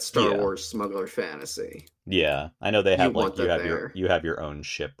the that Star Yeah. Wars smuggler fantasy. Yeah. I know they You have like want that there. you have your own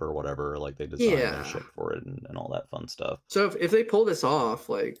ship or whatever, like they design their Yeah. ship for it and all that fun stuff. So if they pull this off,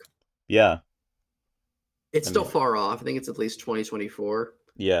 like Yeah. it's I still mean, far off. I think it's at least 2024.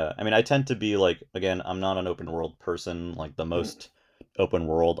 yeah. I mean, I tend to be like again, I'm not an open world person. Like the Mm. most open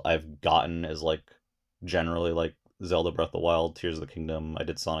world I've gotten is like generally like Zelda Breath of the Wild, Tears of the Kingdom. I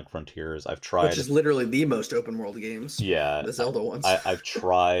did Sonic Frontiers. I've Which tried is literally the most open world games, yeah, the Zelda ones. I've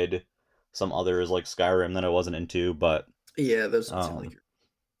tried some others like Skyrim that I wasn't into, Yeah, those don't seem like um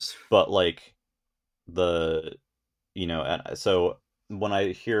yours. but like the and so when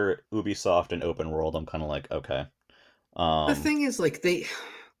I hear Ubisoft and open world, I'm kind of like, okay. The Um thing is, like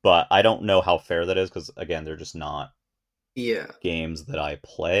but I don't know how fair that is because again, they're just not yeah, games that I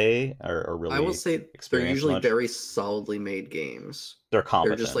play or I will really say they're experience usually much. very solidly made games. They're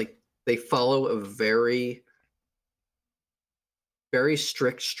They're just competent. like they follow a very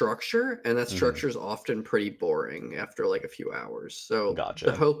strict structure, and that Hmm. structure is often pretty boring after like a few hours. So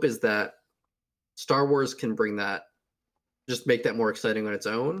the Gotcha. hope is that Star Wars can bring that, just make that more exciting on its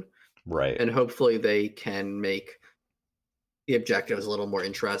own, Right. and hopefully they can make the objectives a little more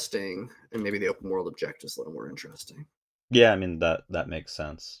interesting, and maybe the open world objectives a little more interesting. Yeah, I mean that makes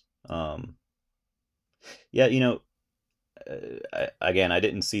sense. Yeah, again, I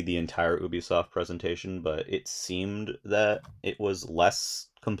didn't see the entire Ubisoft presentation, but it seemed that it was less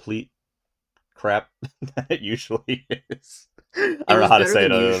complete crap than it usually is. I It don't know was how to better say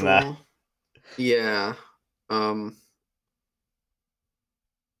it than other than that. usual. Yeah. Um.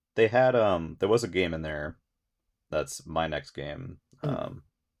 They had there was a game in there that's my next game mm,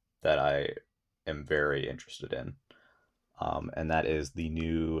 that I am very interested in. And that is the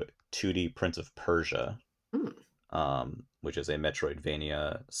new 2D Prince of Persia, mm, which is a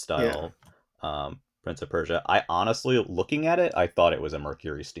Metroidvania Yeah. style Prince of Persia. I honestly, looking at it, I thought it was a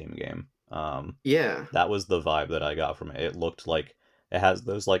Mercury Steam game. Yeah. That was the vibe that I got from it. It looked like it has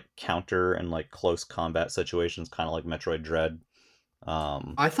those like counter and like close combat situations, kind of like Metroid Dread.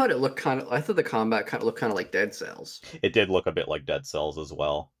 Um, I thought it looked kind of. I thought the combat kind of looked kind of like Dead Cells. it did look a bit like Dead Cells as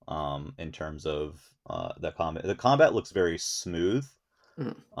well. In terms of the combat, the combat looks very smooth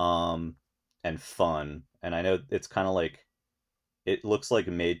Mm, um, and fun. And I know it's kind of like it looks like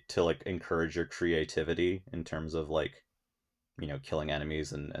made to like encourage your creativity in terms of like killing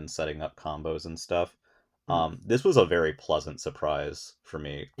enemies and setting up combos and stuff. mm. This was a very pleasant surprise for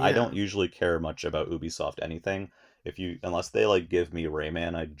me. I Yeah. don't usually care much about Ubisoft anything. If you unless they like give me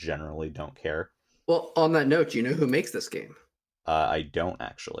Rayman, I generally don't care. Well, on that note, do you know who makes this game? I don't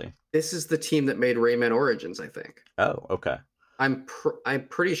actually. This is the team that made Rayman Origins, I think. Oh, okay, I'm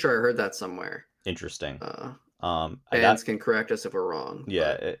pretty sure I heard that somewhere. interesting. Uh, That Fans can correct us if we're wrong,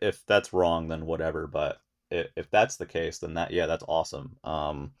 yeah, but if that's wrong, then whatever. But if that's the case, then that's awesome.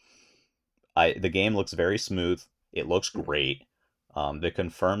 I the game looks very smooth. It looks mm, great. They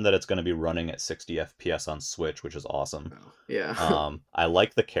confirmed that it's going to be running at 60 FPS on Switch, which is awesome. oh, yeah, I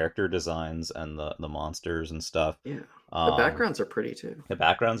like the character designs and the monsters and stuff. yeah. The Um, backgrounds are pretty too. the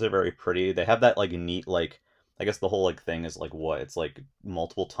backgrounds are very pretty. They have that like neat like I guess the whole like thing is like what it's like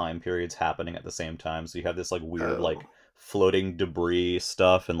multiple time periods happening at the same time. So you have this like weird Oh, like floating debris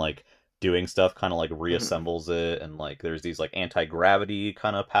stuff and like doing stuff kind of like mhm. reassembles it and like there's these like anti-gravity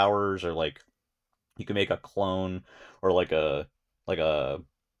kind of powers or like you can make a clone or like a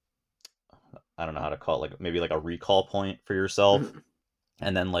I don't know how to call it like maybe like a recall point for yourself Mhm.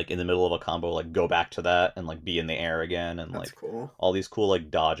 and then like in the middle of a combo like go back to that and like be in the air again and That's like cool. all these cool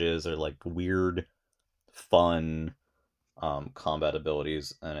like dodges or like weird fun combat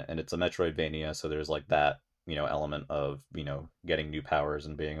abilities and it's a Metroidvania so there's like that element of getting new powers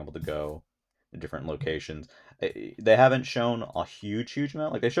and being able to go to different locations. They haven't shown a huge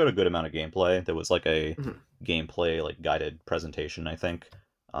amount, like they showed a good amount of gameplay. There was like a Mhm. gameplay like guided presentation I think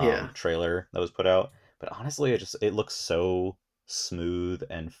Yeah, trailer that was put out, but honestly it looks so smooth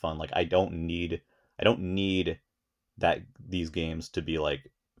and fun. Like I don't need that these games to be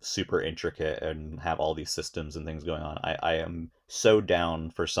like super intricate and have all these systems and things going on. I am so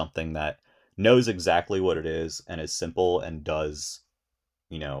down for something that knows exactly what it is and is simple and does,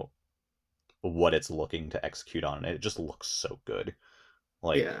 you know, what it's looking to execute on. And it just looks so good.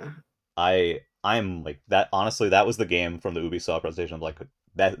 Like Yeah. I'm like that. Honestly, that was the game from the Ubisoft presentation. I'm like,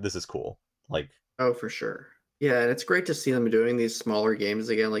 that this is cool. Like, Oh, for sure. Yeah, and it's great to see them doing these smaller games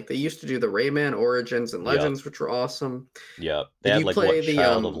again. Like they used to do the Rayman Origins and yep, Legends, which were awesome. yep. They Did had you like what play the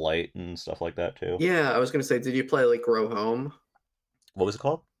Child of Light and stuff like that too. yeah, I was gonna say, did you play like Grow Home? What was it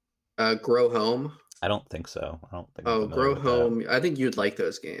called? Grow Home? I don't think so. I don't think I'm Oh, familiar Grow with that. Home. I think you'd like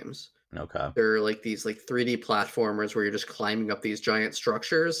those games. Okay. They're like these like 3D platformers where you're just climbing up these giant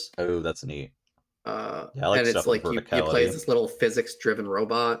structures. Oh, that's neat. Yeah, I like And it's stuff with like you play as verticality. this little physics driven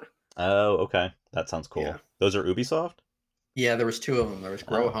robot. Oh, okay. That sounds Yeah. cool. Those are Ubisoft? Yeah, there was two of them. There was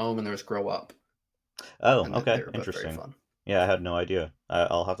Grow Oh. Home and there was Grow Up. Oh, And they okay. were both very Interesting. fun. Yeah, I had no idea.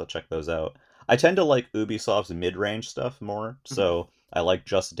 I'll have to check those out. I tend to like Ubisoft's mid-range stuff more. Mhm. So I like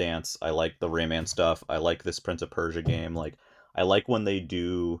Just Dance. I like the Rayman stuff. I like this Prince of Persia game. Like, I like when they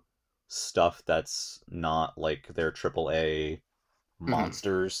do stuff that's not like their AAA Mhm.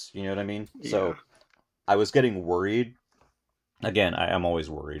 monsters. You know what I mean? Yeah. So I was getting worried. Again, I am always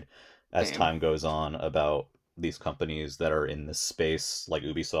worried as Same. time goes on about these companies that are in this space, like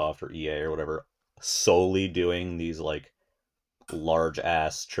Ubisoft or EA or whatever, solely doing these like large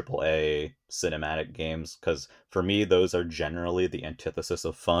ass AAA cinematic games. Because for me, those are generally the antithesis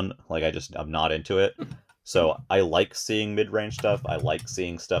of fun. Like, I'm not into it. So I like seeing mid range stuff. I like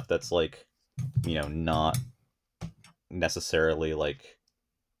seeing stuff that's like, not necessarily like,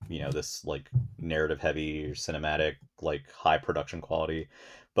 this like narrative heavy or cinematic, like high production quality.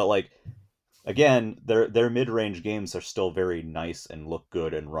 But like, again, their mid-range games are still very nice and look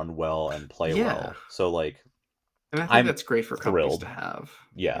good and run well and play Yeah. well. So like, And I think I'm that's great for companies to thrilled. have.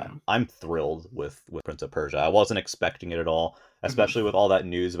 Yeah, Yeah. I'm thrilled with Prince of Persia. I wasn't expecting it at all, Mhm. especially with all that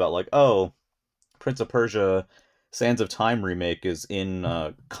news about like, oh, Prince of Persia Sands of Time remake is in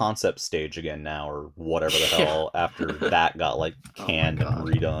concept stage again now or whatever the Yeah. hell after that got like Oh my canned and god.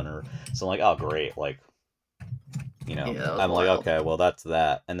 redone or so. I'm like, oh great, like, Yeah, that was I'm like, wild. okay, well that's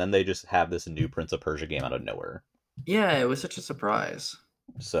that. And then they just have this new Prince of Persia game out of nowhere. Yeah, it was such a surprise.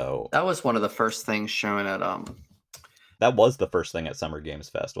 So That was one of the first things shown at that was the first thing at Summer Games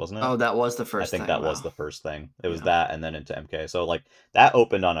Fest, wasn't it? oh, that was the I first think thing. that was Wow. the first thing. It was Yeah. that and then into MK. So like that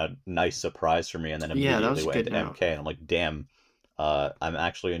opened on a nice surprise for me and then Yeah, that immediately was a went good into note. MK and I'm like, damn, I'm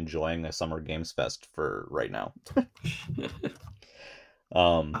actually enjoying a Summer Games Fest for right now.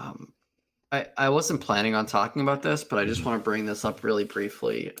 Um, um I wasn't planning on talking about this, but I just mhm, want to bring this up really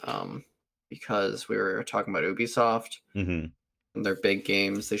briefly because we were talking about Ubisoft mhm. and their big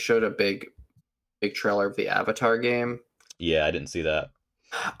games. They showed a big trailer of the Avatar game. Yeah, I didn't see that.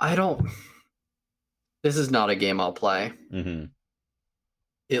 I don't this is not a game I'll play. Mhm.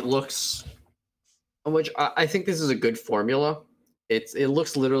 It looks which I think this is a good formula. It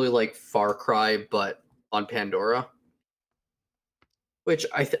looks literally like Far Cry but on Pandora, which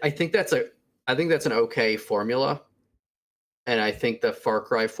I think that's an okay formula, and I think the Far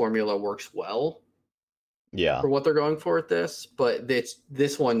Cry formula works well Yeah. for what they're going for with this. But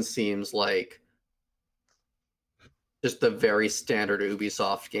this one seems like just the very standard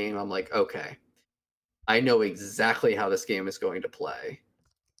Ubisoft game. I'm like, okay, I know exactly how this game is going to play.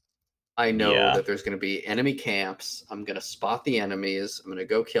 I know Yeah. that there's going to be enemy camps. I'm going to spot the enemies. I'm going to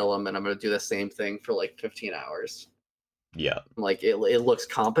go kill them, and I'm going to do the same thing for like 15 hours. Yeah. Like it looks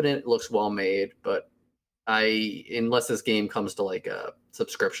competent, it looks well made, but unless this game comes to like a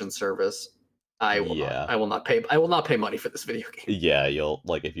subscription service, Yeah. I will not pay money for this video game. Yeah, you'll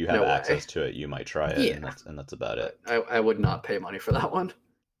like if you have No way. access to it, you might try it Yeah, and that's about it. but I would not pay money for that one.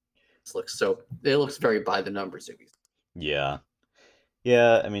 It looks very by the numbers. Yeah.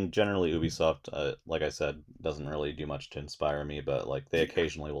 Yeah, I mean, generally Ubisoft, like I said, doesn't really do much to inspire me, but like they Yeah.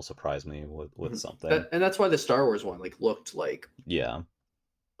 occasionally will surprise me with Mhm. something. And that's why the Star Wars one like looked like Yeah.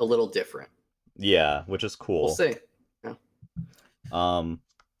 a little different. Yeah, which is We'll cool. see. Yeah. Um,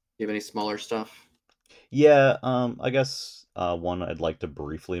 Do you have any smaller stuff? yeah, I guess one I'd like to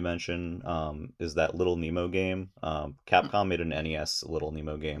briefly mention is that Little Nemo game. Hmm. Capcom made an NES Little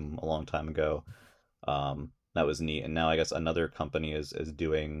Nemo game a long time ago. That was neat, and now I guess another company is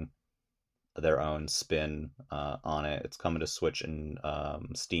doing their own spin on it. It's coming to Switch and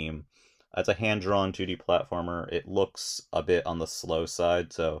Steam. It's a hand-drawn 2D platformer. It looks a bit on the slow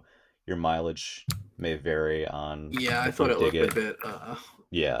side, so your mileage may vary on Yeah, I if you thought dig it.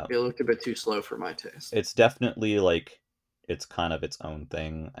 Yeah, it looked a bit too slow for my taste. it's definitely like it's kind of its own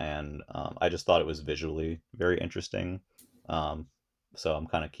thing, and I just thought it was visually very interesting. Um, so I'm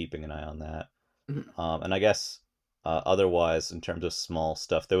kind of keeping an eye on that. Mhm. And I guess otherwise, in terms of small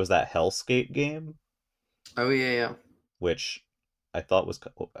stuff, there was that Hellscape game, Oh yeah, yeah, which I thought was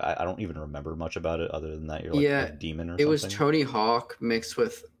I don't even remember much about it other than that you're like a yeah. demon or It was something. Tony Hawk mixed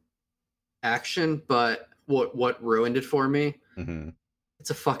with action, but what ruined it for me? Hmm. It's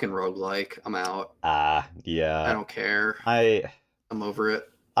a fucking roguelike. I'm out. I Yeah. don't care. I I'm over it.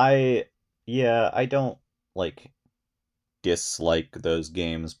 I yeah, I don't like dislike those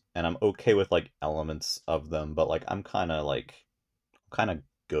games, and I'm okay with like elements of them, but like I'm kind of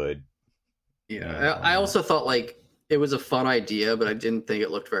good, you know. Yeah, I also thought like it was a fun idea, but I didn't think it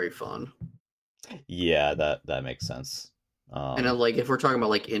looked very fun. Yeah, that makes sense. And Um, like if we're talking about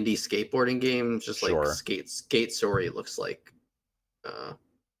like indie skateboarding games, just like sure. Skate Story looks like uh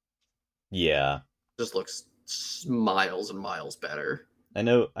Yeah. just looks miles and miles better. I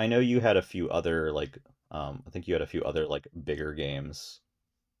know you had a few other like I think you had a few other like bigger games.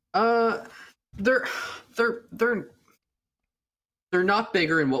 Uh they're they're they're they're not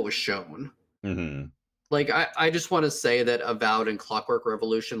bigger in what was shown. Mhm. Like I just want to say that Avowed and Clockwork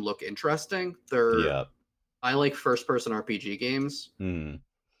Revolution look interesting. Yeah. I like first person RPG games, Mm. And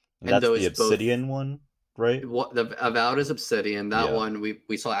and that's the those both Obsidian one, right? what the Avowed is Obsidian. That Yeah. one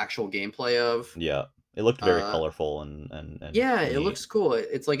we saw actual gameplay of. Yeah. It looked very Uh colorful and yeah, it neat. looks cool.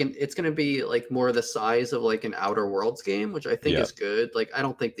 It's like it's gonna be like more the size of like an Outer Worlds game, which I think Yeah. is good. Like I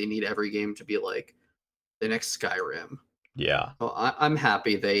don't think they need every game to be like the next Skyrim. Yeah. Well, I'm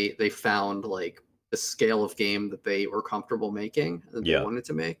happy they found like the scale of game that they were comfortable making that they Yeah. wanted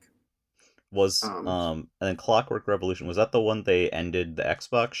to make. Was Um, and then Clockwork Revolution, was that the one they ended the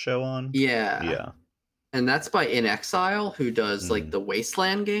Xbox show on? yeah, Yeah. and that's by In Exile, who does like Mhm. the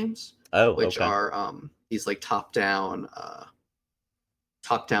Wasteland games, Oh, which okay. are these like top down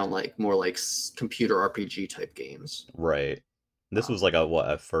like more like computer RPG type games. Right. This was like Um, a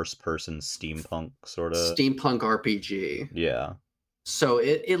what, a first person steampunk sort of. Steampunk RPG. Yeah. So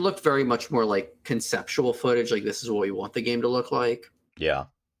it looked very much more like conceptual footage. Like this is what we want the game to look like. Yeah.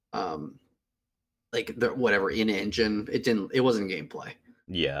 Um, like the whatever in engine. It wasn't gameplay.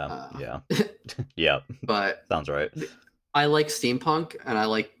 Yeah. Uh, Yeah. Yeah. but Sounds right. I like steampunk and I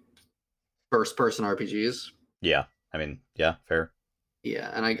like first person RPGs. Yeah. I mean, yeah, fair.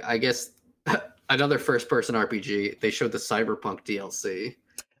 Yeah, and I guess another first person RPG. They showed the Cyberpunk DLC.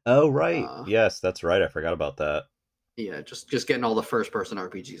 Oh, right. Uh, Yes, that's right. I forgot about that. yeah, just getting all the first person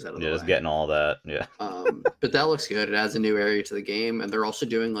RPGs out of the Yeah, just way. getting all that. Yeah. But that looks good. It adds a new area to the game, and they're also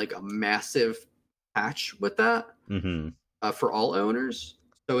doing like a massive patch with that Mm-hmm. for all owners.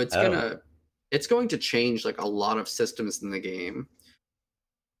 So Oh, it's going to change like a lot of systems in the game.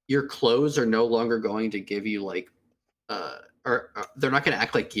 Your clothes are no longer going to give you like or they're not going to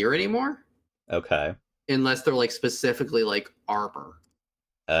act like gear anymore okay. unless they're like specifically like armor.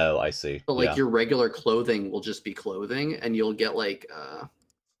 Oh, I see. But like Yeah. your regular clothing will just be clothing, and you'll get like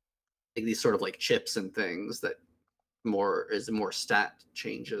these sort of like chips and things that more stat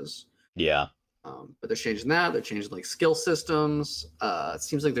changes. Yeah. But they're changing that. They're changing like skill systems. It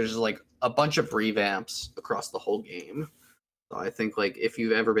seems like there's just like a bunch of revamps across the whole game. So I think like if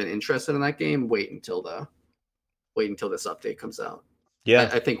you've ever been interested in that game, wait until this update comes out. Yeah.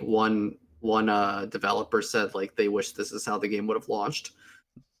 I think one developer said like they wish this is how the game would have launched.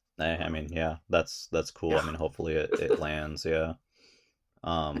 I mean, yeah, that's cool. I Yeah, mean, hopefully it lands, yeah.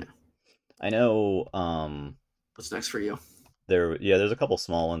 yeah. Um I know What's next for you? there's a couple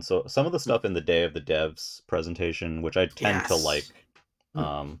small ones. So some of the stuff in the Day of the Devs presentation, which I tend to Yes. like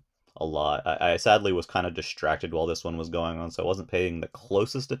Hmm. a lot. I sadly was kind of distracted while this one was going on, so I wasn't paying the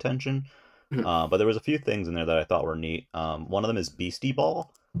closest attention. But there was a few things in there that I thought were neat. One of them is Beastie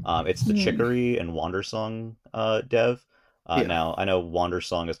Ball. It's the Hmm. Chicory and Wandersong dev. Yeah, Now I know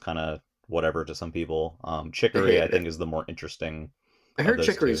Wandersong is kind of whatever to some people. I Chicory I hated think it. is the more interesting I of heard those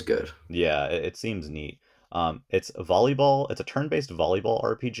Chicory's two. good. Yeah, it seems neat. It's volleyball. It's a turn-based volleyball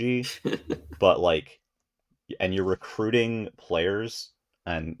RPG, but like, and you're recruiting players,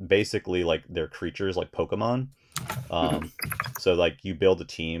 and basically like they're creatures like Pokemon. Um, so like you build a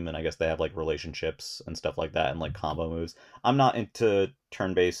team, and I guess they have like relationships and stuff like that, and like combo moves. I'm not into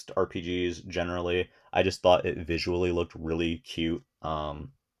turn-based RPGs generally. I just thought it visually looked really cute.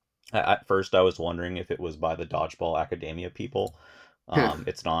 At first, I was wondering if it was by the Dodgeball Academia people.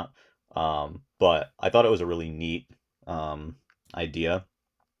 It's not. But I thought it was a really neat idea.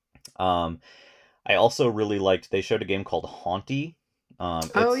 Um, I also really liked they showed a game called Haunty. Oh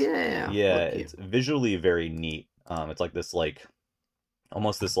It's yeah, yeah, look you. it's visually very neat. It's like this like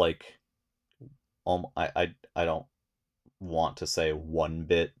almost this like I don't want to say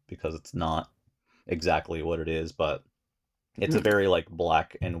 1-bit because it's not exactly what it is, but it's a Hmm. very like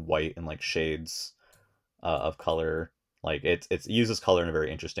black and white and like shades of color. Like it uses color in a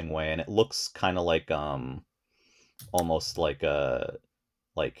very interesting way, and it looks kind of like almost like a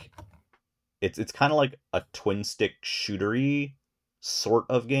like it's kind of like a twin stick shootery sort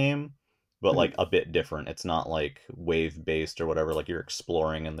of game, but like a bit different. It's not like wave based or whatever. Like you're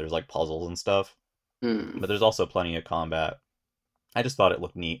exploring and there's like puzzles and stuff, Hmm. but there's also plenty of combat. I just thought it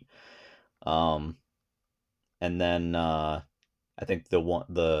looked neat. Um, and then I think the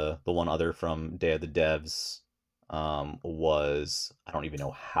one other from Day of the Devs was, I don't even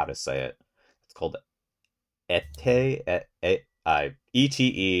know how to say it. It's called Ete.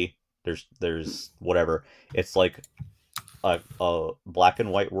 There's whatever. It's like a black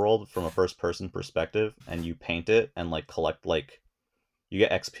and white world from a first person perspective, and you paint it and like collect like you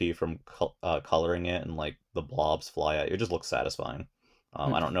get XP from coloring it, and like the blobs fly at you. It just looks satisfying.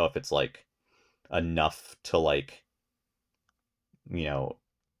 I don't know if it's like enough to like, you know,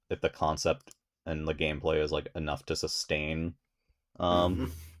 if the concept and the gameplay is like enough to sustain um Hmm.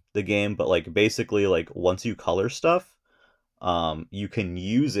 the game, but like basically like once you color stuff, you can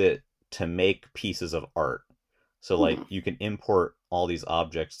use it to make pieces of art. So like Hmm. you can import all these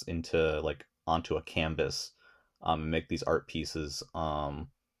objects into like onto a canvas, and make these art pieces,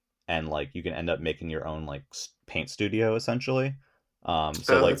 and like you can end up making your own like paint studio essentially. So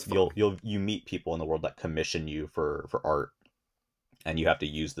Oh, like that's fun. you meet people in the world that commission you for art, and you have to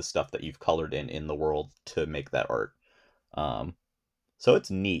use the stuff that you've colored in the world to make that art. Um, so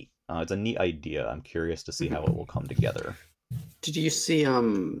it's neat. It's a neat idea. I'm curious to see how it Mhm. will come together. Did you see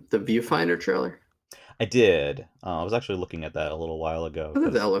the Viewfinder trailer? I did. I was actually looking at that a little while ago I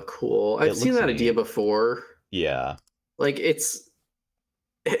thought that because looked cool. it I've seen looks that idea neat. before. Yeah. Like it's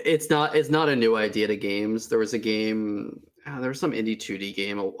not a new idea to games. There was a game, there was some indie 2D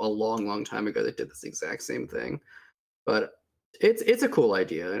game a long time ago that did this exact same thing. But it's a cool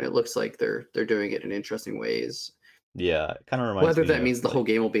idea, and it looks like they're doing it in interesting ways. Yeah. It kind of reminds Whether me that of means the whole like,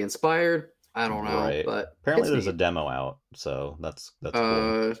 game will be inspired, I don't know, right. but Apparently it's there's a neat. demo out, so that's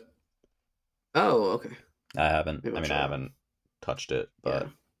cool. Uh oh, okay. Maybe I I'll mean, I check it out. haven't touched it, Yeah. but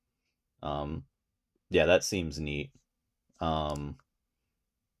um yeah, that seems neat. Um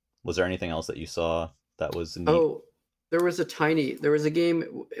was there anything else that you saw that was neat? Oh, there was a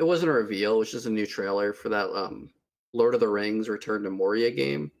game. It wasn't a reveal. It was just a new trailer for that Lord of the Rings Return to Moria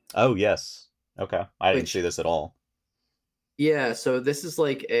game. Oh, yes. Okay. I didn't see Which this at all. yeah, so this is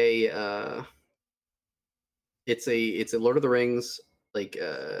like a it's a Lord of the Rings like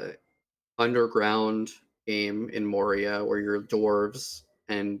underground game in Moria where you're dwarves,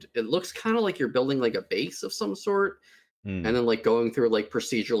 and it looks kind of like you're building like a base of some sort, and Hmm. then like going through like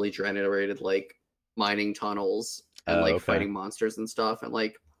procedurally generated like mining tunnels and Oh, like okay. fighting monsters and stuff, and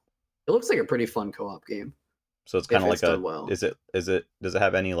like it looks like a pretty fun co-op game So it's kind if of it's like done a, well. does it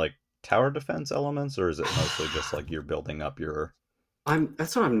have any like tower defense elements, or is it mostly just like you're building up your I'm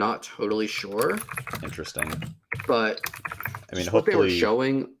That's what I'm not totally sure, interesting? but I mean, just what they were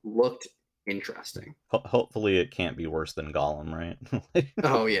showing looked interesting. hopefully it can't be worse than Gollum, right?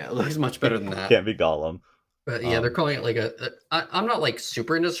 Oh yeah, it looks much better than that. Can't be Gollum. But yeah, they're Um, calling it like I'm not like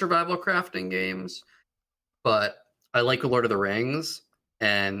super into survival crafting games, but I like Lord of the Rings,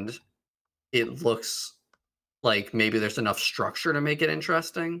 and it looks like maybe there's enough structure to make it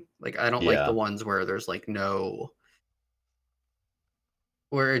interesting. Like I don't like the yeah. ones where there's like no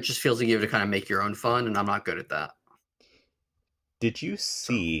where it just feels like you have to kind of make your own fun, and I'm not good at that. Did you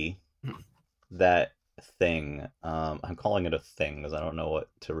So, see hmm, that thing? I'm calling it a thing because I don't know what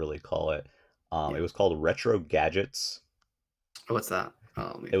to really call it. yeah. It was called Retro Gadgets. What's that?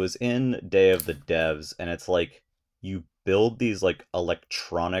 It was in Day of the Devs, and it's like you build these like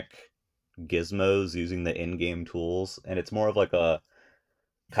electronic gizmos using the in-game tools, and it's more of like a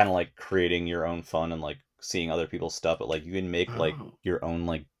kind of like creating your own fun and like seeing other people's stuff, but like you can make like Oh, your own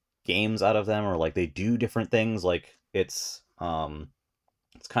like games out of them, or like they do different things. Like it's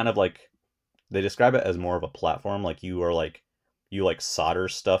kind of like they describe it as more of a platform. Like you like solder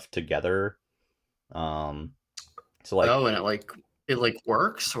stuff together. Um, so like and it like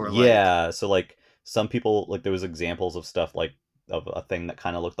works or like yeah, so like some people like there was examples of stuff like of a thing that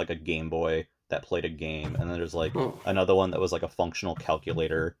kind of looked like a Game Boy that played a game, and then there's like oh another one that was like a functional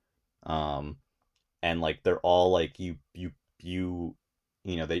calculator. Um, and like they're all like you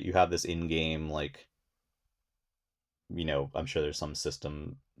know that you have this in-game like, you know, I'm sure there's some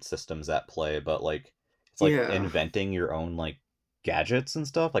systems at play, but like it's like yeah. inventing your own like gadgets and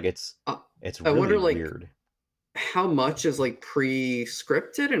stuff. Like Uh, it's I really wonder like weird. how much is like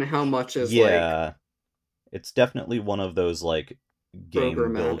pre-scripted and how much is like Yeah, It's definitely one of those like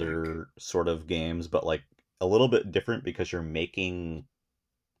game Programmatic. builder sort of games, but like a little bit different because you're making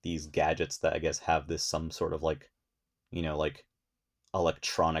these gadgets that I guess have this some sort of like, like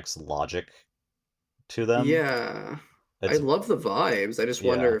electronics logic to them. Yeah. I It's love the vibes. I just yeah,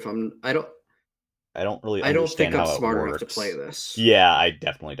 wonder if I don't I don't really I don't think understand I'm how it smart enough to play works. this. Yeah, I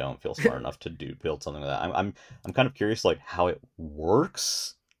definitely don't feel smart enough to build something like that. I'm kind of curious like how it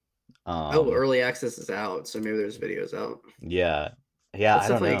works. Oh, Um, early access is out, so maybe there's videos out. yeah. Yeah, That's I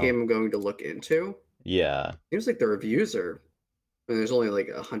don't definitely a know. game I'm going to look into. Yeah. Seems like the reviews are, I mean, there's only like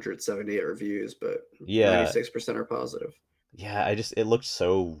 178 reviews, but Yeah. 96% are positive. Yeah, it looked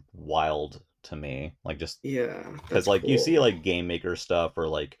so wild to me. Like just Yeah, because that's like you see cool. like game maker stuff or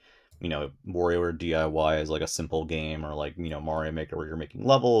like WarioWare DIY is like a simple game or like Mario Maker where you're making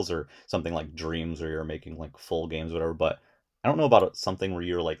levels or something like Dreams where you're making like full games whatever. But I don't know about something where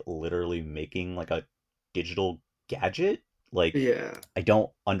you're like literally making like a digital gadget. Like Yeah. I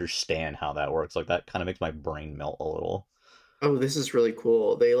don't understand how that works. Like that kind of makes my brain melt a little. Oh, this is really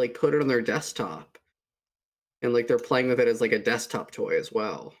cool. They like put it on their desktop and like they're playing with it as like a desktop toy as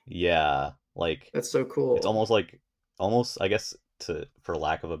well. Yeah, like That's so it's cool. almost like almost I guess to for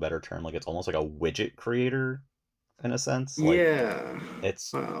lack of a better term, like it's almost like a widget creator in a sense. Like Yeah.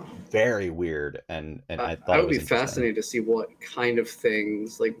 it's Wow. very weird and I I thought it would be was interesting. fascinated to see what kind of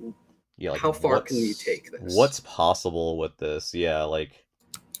things, like, Yeah, like how far can you take this? what's possible with this? Yeah, like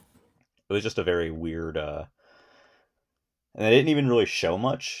it was just a very weird and they didn't even really show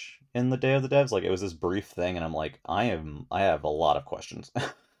much in the Day of the Devs. Like it was this brief thing and I'm like, I have a lot of questions.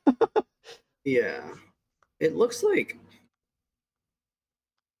 Yeah. It looks like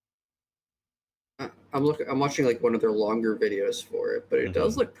I'm watching like one of their longer videos for it, but it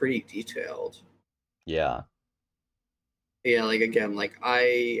does Hmm. look pretty detailed. Yeah. Yeah, like again, like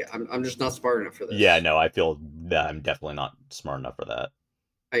I'm just not smart enough for Yeah, this. no, I feel that I'm definitely not smart enough for that.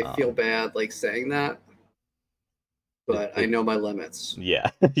 I feel Um, bad like saying that, it, but I it know my limits.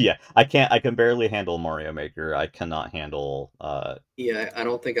 Yeah, yeah. I can barely handle Mario Maker. I cannot handle Yeah, I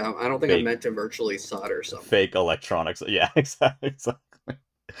don't think I'm fake meant to virtually solder something. fake electronics. Yeah, exactly. Exactly.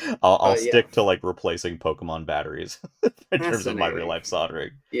 I'll But yeah, stick to like replacing Pokemon batteries in terms of my real fascinating. life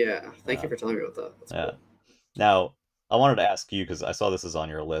soldering. Yeah, thank Yeah, you for telling me about that. That's yeah. cool. Now, I wanted to ask you because I saw this is on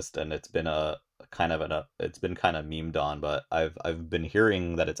your list and it's been a kind of it's been kind of memed on, but I've been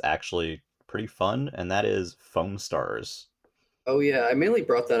hearing that it's actually pretty fun, and that is Foam Stars. Oh yeah, I mainly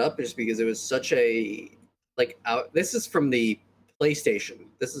brought that up just because it was such a like out. This is from the PlayStation.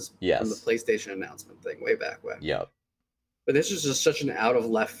 This is from the Yes. PlayStation announcement thing way back when. Yep. But this is just such an out of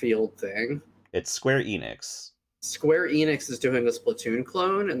left field thing. It's Square Enix Square Enix is doing a Splatoon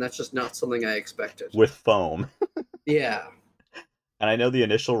clone, and that's just not something I expected. with foam. Yeah. And I know the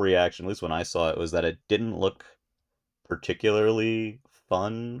initial reaction, at least when I saw it, was that it didn't look particularly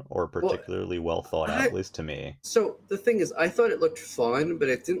fun or Well, particularly well thought out, I at least to me. so the thing is, I thought it looked fun, but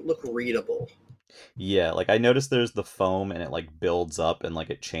it didn't look readable. Yeah, like I noticed there's the foam and it like builds up and like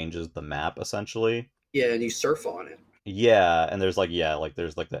it changes the map essentially. Yeah, and you surf on it. Yeah, and there's like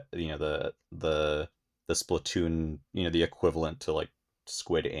there's like the Splatoon, the equivalent to like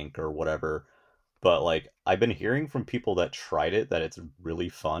Squid Ink or whatever. But like I've been hearing from people that tried it that it's really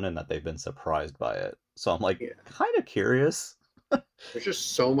fun and that they've been surprised by it. So I'm like Yeah. kind of curious. There's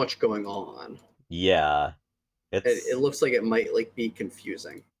just so much going on. Yeah, It it's looks like it might like be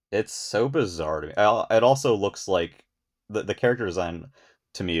confusing. it's so bizarre to me. It also looks like the character design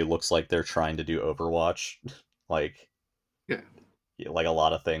to me looks like they're trying to do Overwatch. Like Yeah. like a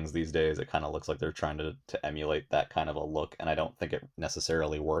lot of things these days, it kind of looks like they're trying to emulate that kind of a look, and I don't think it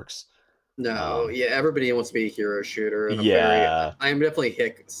necessarily works. No, Um, yeah, everybody wants to be a hero shooter, and yeah, I'm definitely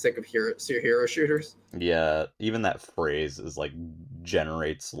sick of hero shooters. yeah. Even that phrase is like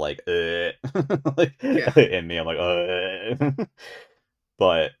generates like like Yeah, in me. I'm like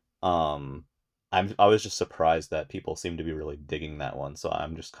but I was just surprised that people seem to be really digging that one, so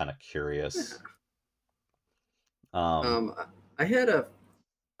I'm just kind of yeah. curious. Um, Um, I had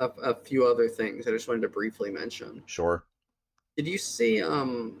a few other things I just wanted to briefly mention. sure. Did you see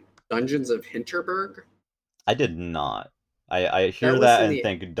Dungeons of Hinterberg? I did not. I hear That was that in and the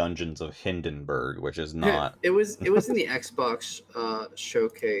think Dungeons of Hindenburg, which is not. it was in the Xbox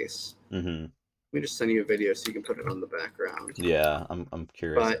showcase. Hmm. Let me just send you a video so you can put it on the background. Yeah, I'm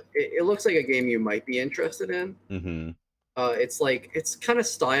curious. But it looks like a game you might be interested in. Hmm. It's like it's kind of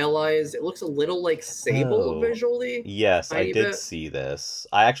stylized. It looks a little like Sable Oh, visually, yes, I tiny did bit. see this.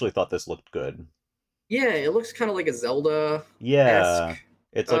 I actually thought this looked good. Yeah, it looks kind of like a Zelda esque Yeah,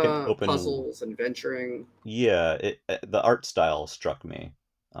 it's like an open. puzzles and venturing. Yeah, the art style struck me.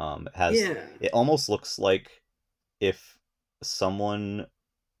 Yeah. It almost looks like if someone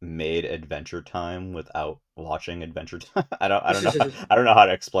made Adventure Time without watching Adventure Time. I don't know how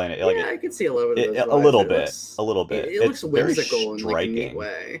to explain it. Like Yeah, I can see a little bit of those a vibes. little It bit, looks a little it, bit. it It's looks very whimsical in like a neat striking.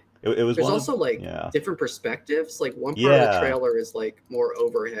 way. It was There's one of also like yeah. different perspectives. Like one part of the Yeah. trailer is like more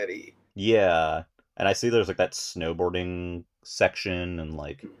overheady. Yeah, and I see there's like that snowboarding section and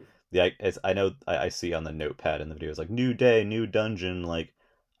like I know I see on the notepad in the videos like new day, new dungeon. Like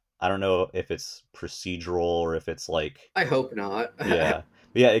I don't know if it's procedural or if it's like I hope not. yeah,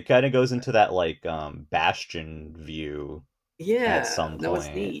 but yeah, it kind of goes into that like Bastion view at Yeah, some that was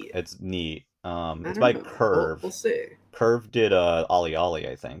point. neat. It's neat. I It's don't by know. We'll Curve. see. Curve did Ollie Ollie,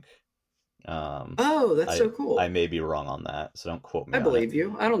 I think. Um, Oh, that's so I cool. may be wrong on that, so don't quote me I on it. believe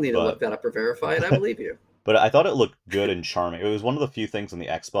you. I don't need to look But that up or verify it. I believe you. but I thought it looked good and charming. It was one of the few things in the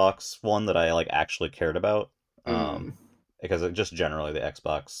Xbox one that I like actually cared about. Mm, Because just generally the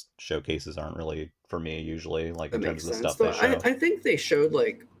Xbox showcases aren't really for me usually, like that in terms makes of the sense. stuff they Though show. I think they showed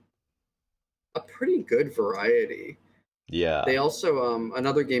like a pretty good variety. Yeah. They also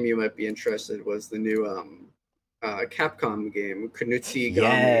another game you might be interested was the new Capcom game Kunutsi-Gami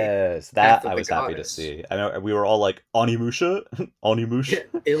Yes, Path that of I the was happy to Goddess. see. I know we were all like Onimusha, Onimusha.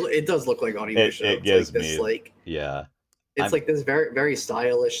 It does look like Onimusha. It It's like gives this me like yeah. it's I'm like this very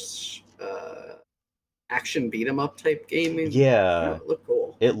stylish action beat 'em up type gaming. I don't yeah. know, it looked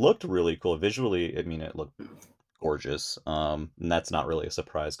cool. It looked really cool visually. I mean, it looked gorgeous. And that's not really a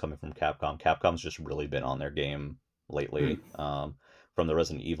surprise coming from Capcom. Capcom's just really been on their game Hmm. lately. From the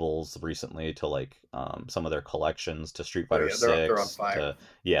Resident Evils recently to like some of their collections to Street Oh Fighter yeah, they're on 6 fire. to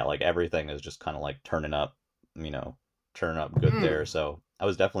yeah, like everything is just kind of like you know, turning up good Hmm. there. So I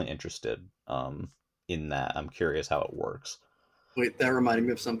was definitely interested in that. I'm curious how it works. Wait, that reminded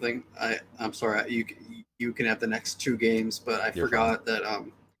me of something. I'm sorry. You can have the next two games, but I You're fine. forgot that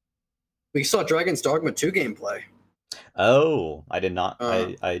we saw Dragon's Dogma 2 gameplay. Oh,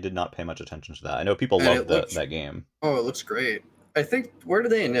 Uh, I did not pay much attention to that. I know people and love it looks that game. oh, it looks great. I think where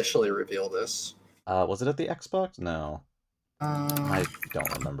did they initially reveal this? Was it at the Xbox? No. Uh, I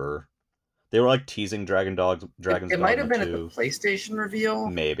don't remember. They were like teasing Dragon's it might have Dogma been at the 2. PlayStation reveal,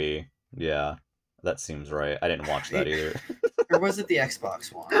 Maybe. Yeah. That seems right. I didn't watch that either. or was it the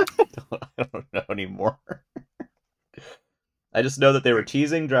Xbox one? I don't know anymore. I just know that they were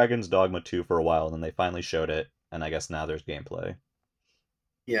teasing Dragon's Dogma 2 for a while, and then they finally showed it, and I guess now there's gameplay.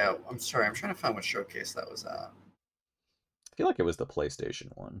 Yeah, I'm sorry. I'm trying to find what showcase that was at. I feel like it was the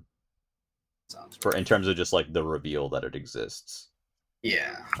PlayStation one. Sounds For in right. terms of just like the reveal that it exists.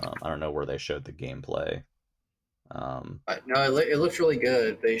 Yeah. I don't know where they showed the gameplay. No, it looks really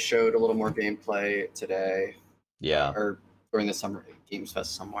good. They showed a little more gameplay today, Yeah. or during the Summer Games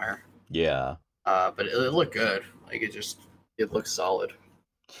Fest somewhere. Yeah. But it looked good. Like it looks solid.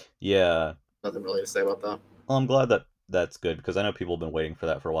 Yeah. Nothing really to say about that. Well, I'm glad that that's good because I know people have been waiting for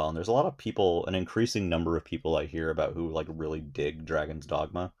that for a while, and there's a lot of people, an increasing number of people I hear about who like really dig Dragon's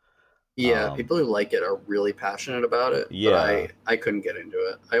Dogma. Yeah, Um, people who like it are really passionate about it, but yeah, I couldn't get into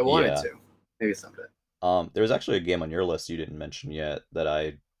it. I wanted yeah. to. Maybe someday. There was actually a game on your list you didn't mention yet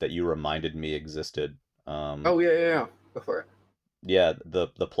that you reminded me existed. Um, Oh yeah. Go for it. yeah, the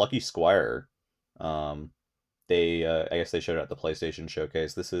Plucky Squire. Um, I guess they showed it at the PlayStation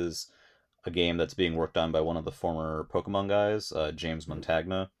Showcase. This is a game that's being worked on by one of the former Pokemon guys, James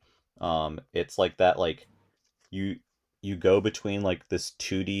Montagna. It's like that like you you go between like this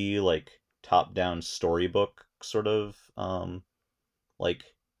 2D like top-down storybook sort of like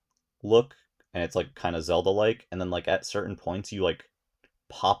look and it's like kind of Zelda-like and then like at certain points you like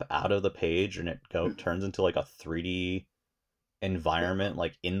pop out of the page and it go turns into like a 3D environment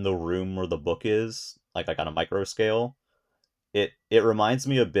like in the room where the book is like on a micro scale. It reminds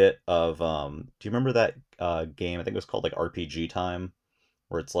me a bit of do you remember that game I think it was called like RPG Time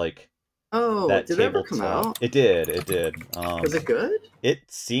where it's like Oh, that did it ever come tabletop. out? It did. Was it good? It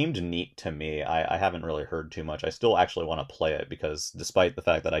seemed neat to me. I haven't really heard too much. I still actually want to play it because despite the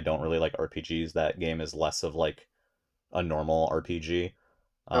fact that I don't really like RPGs, that game is less of like a normal RPG.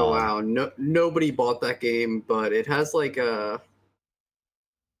 Oh Um, wow, nobody bought that game, but it has like a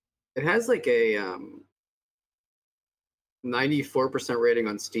 94% rating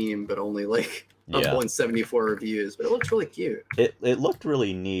on Steam, but only like of yeah. 174 reviews. But it looks really cute. It looked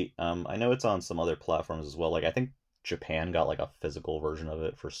really neat. I know it's on some other platforms as well. Like I think Japan got like a physical version of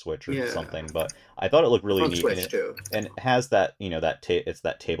it for Switch or Yeah, something, but I thought it looked it's really on neat Switch too. and it has that, that it's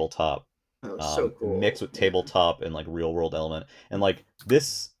that tabletop Oh, so mixed cool. with Yeah. tabletop and like real world element. And like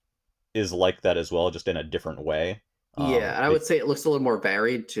this is like that as well, just in a different way. Yeah, and I would say it looks a little more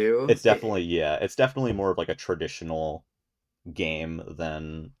varied too. It's definitely yeah, it's definitely more of like a traditional. game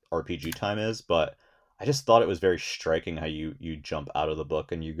than RPG Time is, but I just thought it was very striking how you jump out of the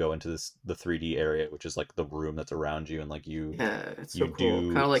book and you go into the 3D area, which is like the room that's around you, and like Yeah, it's you so cool.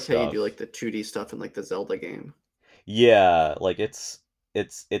 Kind do of like how you do stuff. like the 2D stuff in like the Zelda game. Yeah, like it's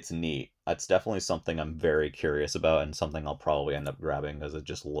neat. It's definitely something I'm very curious about and something I'll probably end up grabbing because it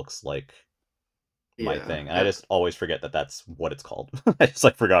just looks like my Yeah, thing. And I just always forget that that's what it's called. I just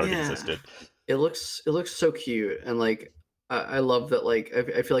like forgot it yeah. existed. It looks so cute, and like I love that. Like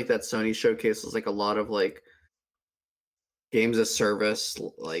I feel like that Sony showcase was like a lot of like games as service,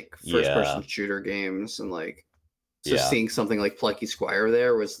 like first person Yeah. shooter games, and like so Yeah. seeing something like Plucky Squire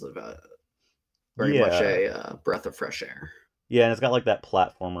there was very much Yeah. a breath of fresh air. Yeah, and it's got like that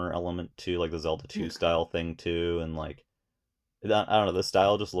platformer element too, like the Zelda 2 Yeah, style thing too, and like I don't know, the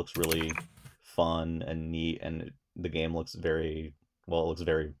style just looks really fun and neat, and the game looks very well, it looks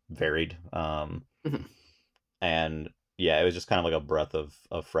very varied. Mhm. And yeah, it was just kind of like a breath of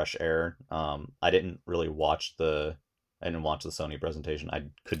fresh air. I didn't watch the Sony presentation. I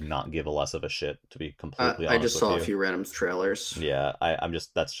could not give a less of a shit, to be completely I honest just with saw a you. few random trailers. Yeah, I'm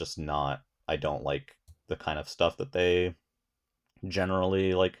just that's just not. I don't like the kind of stuff that they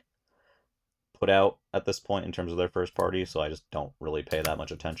generally like put out at this point in terms of their first party, so I just don't really pay that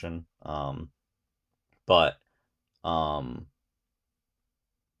much attention. But um,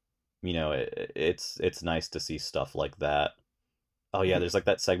 it's nice to see stuff like that. Oh yeah, Mhm. there's like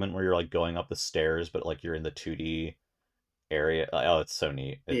that segment where you're like going up the stairs, but like you're in the 2D area. Oh, it's so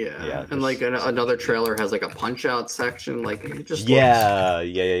neat. Yeah, Yeah, and like there's so another much neat. trailer has like a punch out section. Like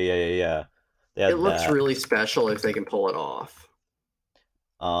Yeah. They it had looks that. really special if they can pull it off.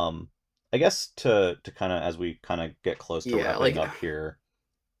 Um, I guess to kind of as we kind of get close to Yeah, wrapping like up here,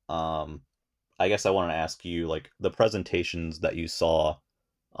 um, I guess I want to ask you like the presentations that you saw,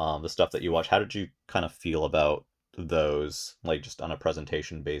 the stuff that you watched. How did you kind of feel about those, like just on a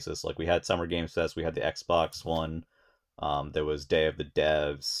presentation basis? Like we had Summer Games Fest, we had the Xbox one. There was Day of the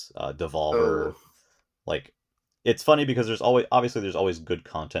Devs, oh, Devolver. Like, it's funny because there's always good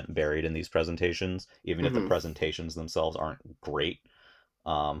content buried in these presentations, even if the mhm. presentations themselves aren't great.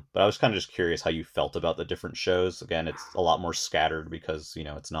 But I was kind of just curious how you felt about the different shows. Again, it's a lot more scattered because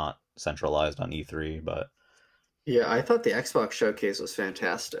it's not centralized on E3, but Yeah, I thought the Xbox showcase was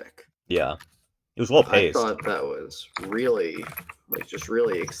fantastic. yeah, it was well I paced. thought that was really, like, just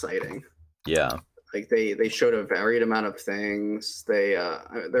really exciting. Yeah. Like they showed a varied amount of things.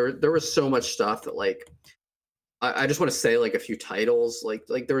 There was so much stuff that like I just want to say like a few titles. Like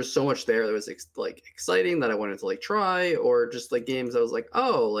there was so much there that was like exciting that I wanted to like try, or just like games I was like,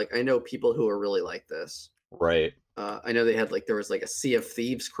 oh, like I know people who are really like this. Right. I know they had like there was like a Sea of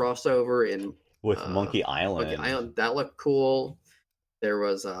Thieves crossover in With uh, Monkey Monkey Island. Island. That looked cool. There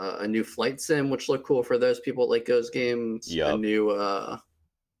was a new flight sim, which looked cool for those people that like those games. A Yup. new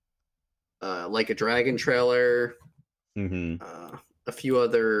like a Dragon trailer. Mm-hmm. Uh, a few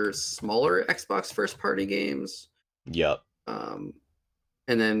other smaller Xbox first party games. Yup. Um,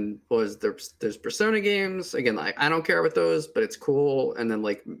 and then there's Persona games. Again, I don't care about those, but it's cool. And then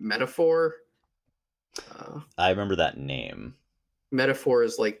like Metaphor. Uh, I remember that name. Metaphor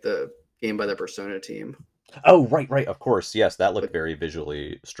is like the game by the Persona team. Oh, right, of course. Yes, that looked But very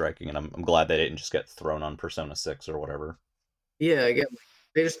visually striking, and I'm glad they didn't just get thrown on Persona 6 or whatever. yeah, again,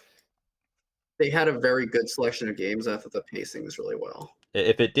 they just they had a very good selection of games. I thought the pacing was really well.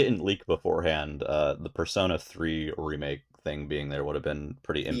 If it didn't leak beforehand, the Persona 3 remake thing being there would have been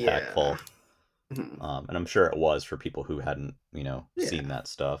pretty Yeah. impactful. Mhm. And I'm sure it was for people who hadn't, seen Yeah. that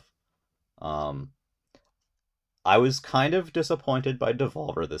stuff. Um, I was kind of disappointed by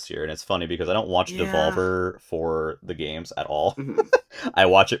Devolver this year, and it's funny because I don't watch Yeah. Devolver for the games at all. Mhm. I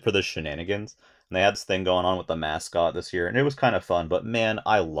watch it for the shenanigans. And they had this thing going on with the mascot this year, and it was kind of fun. But man,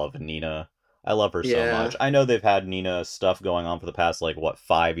 I love Nina. I love her so much. Yeah. I know they've had Nina stuff going on for the past, like, what,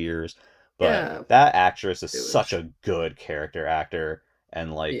 5 years? But Yeah. that actress is It such was. a good character actor.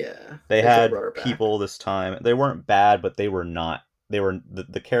 And, like, Yeah. they They should have had brought her back. people this time. They weren't bad, but they were not.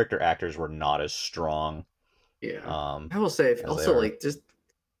 The character actors were not as strong Yeah. um, I will say, as they also are. like just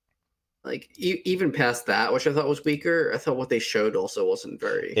like even past that, which I thought was weaker. I thought what they showed also wasn't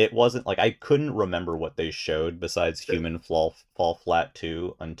very. It wasn't like I couldn't remember what they showed besides The, Human Fall Flat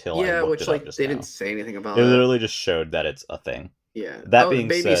 2 until I yeah, looked which it up like just they didn't now. say anything It about it. literally just showed that it's a thing. Yeah. That Oh, being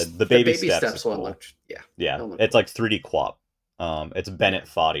said, the the baby baby steps is steps one cool. looked. Yeah, Yeah, that looked it's cool. like 3D quap. It's Yeah. Bennett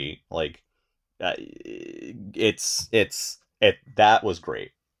Foddy. Like, that was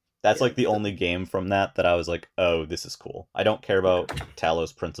great. That's Yeah. like the only game from that I was like, oh, this is cool. I don't care about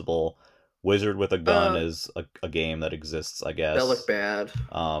Talos Principle Wizard with a Gun Uh, is a game that exists, I that looked guess. bad.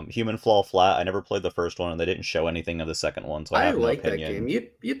 Human Fall Flat, I never played the first one, and they didn't show anything of the second one, so I I have no like that game. opinion.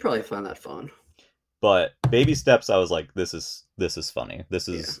 You'd probably find that fun. But Baby Steps, I was like, this is funny. This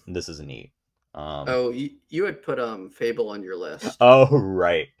Yeah. is this is neat. Um, Oh, you had put Fable on your list. oh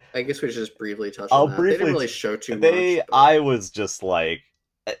right. I guess we should just briefly touch on I'll that. They didn't briefly. really show too They. much, but I was just like,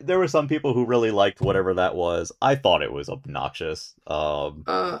 there were some people who really liked whatever that was. I thought it was obnoxious.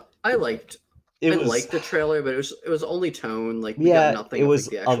 I liked It I was. liked the trailer, but it was only tone. Like we got Yeah, nothing it of like was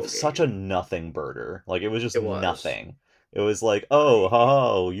the of actual such a game. nothing burger. Like it was just It was. nothing. It was like, oh,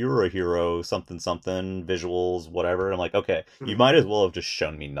 ha, you're a hero, something, something, visuals, whatever. I'm like, okay, you Mhm. might as well have just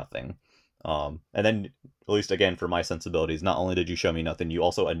shown me nothing. And then, at least again, for my sensibilities, not only did you show me nothing, you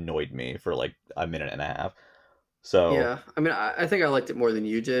also annoyed me for like a minute and a half. So, Yeah, I mean, I think I liked it more than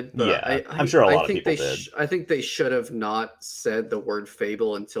you did, but yeah, I'm sure a I lot of think people did. I think they should have not said the word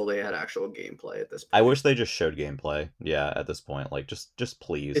Fable until they had actual gameplay at this I point. wish they just showed gameplay. Yeah, at this point, like just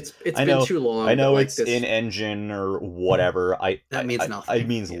please. It's I been know too I long that know like it's in this engine or whatever. that means It nothing.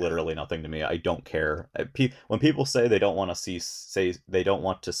 means Yeah. literally nothing to me. I don't care. When people say they don't want to say they don't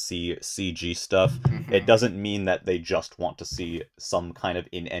want to see CG stuff, it Hmm. doesn't mean that they just want to see some kind of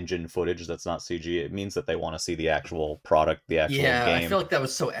in-engine footage that's not CG. It means that they want to see the actual product, the actual Yeah, I feel game. like that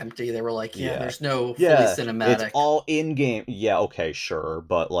was so empty. They were like, yeah, Yeah. there's no fully Yeah, it's cinematic. all in game. Yeah, okay, sure,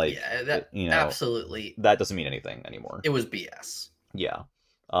 but like, Yeah, that you know, absolutely that doesn't mean anything anymore. it was BS. Yeah.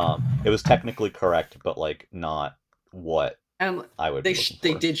 It was technically correct, but like not what And I would be looking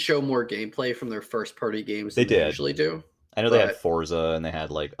they for. did show more gameplay from their first party games They than they did. usually do, I know they had but Forza and they had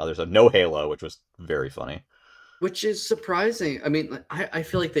like other stuff. No Halo, which was very funny. which is surprising. I mean, like, I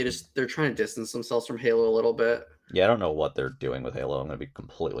feel like they're trying to distance themselves from Halo a little bit. Yeah, I don't know what they're doing with Halo. I'm gonna be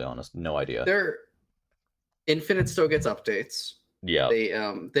completely honest. No idea. They're Infinite still gets updates. Yeah.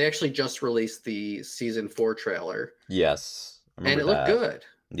 They actually just released the season 4 trailer Yes. I and remember it looked that. good.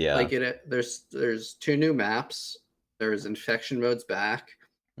 Yeah. Like there's two new maps. There's infection modes back.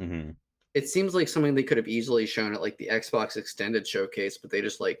 Hmm. It seems like something they could have easily shown at like the Xbox extended showcase, but they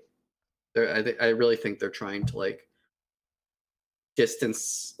just like I really think they're trying to like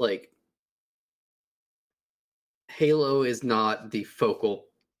distance like Halo is not the focal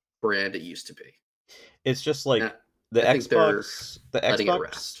brand it used to be. It's just like And I think they're The letting it Xbox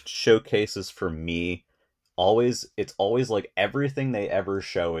rest. showcases for me always it's always like everything they ever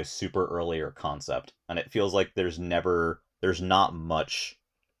show is super early or concept, and it feels like there's not much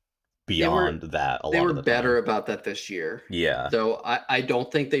They were beyond that a they lot were of the better time. about that this year. Yeah. So I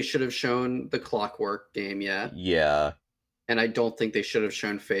don't think they should have shown the Clockwork game yet. Yeah. And I don't think they should have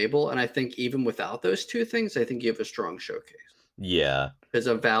shown Fable. And I think even without those two things, I think you have a strong showcase. Yeah. Because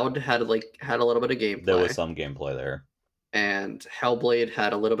Avowed had a little bit of There was gameplay, some gameplay there. and Hellblade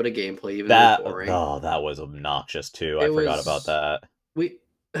had a little bit of gameplay, even though it was That boring. oh, that was obnoxious too. I It forgot about was that. we.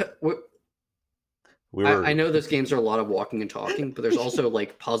 We I were know those games are a lot of walking and talking, but there's also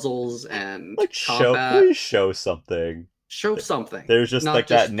like puzzles and like combat. please show something. Show something, There's just not like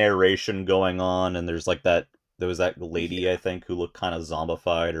that just narration going on, and there's like that. There was that lady I yeah. think who looked kind of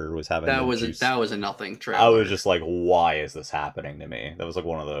zombified or was having the juice. That was a nothing I was trailer. just like, why is this happening to me? That was like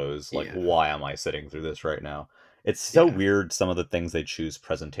one of those like, Yeah, why am I sitting through this right now? It's so yeah, weird some of the things they choose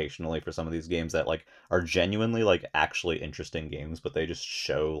presentationally for some of these games that like are genuinely like actually interesting games, but they just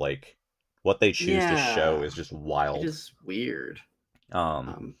show like what they choose to show yeah. is just It wild. is weird.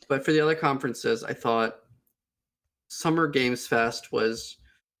 Um, But for the other conferences, I thought Summer Games Fest was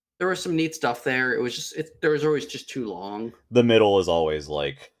there was some neat stuff there. It was just there was always just too long. the middle is always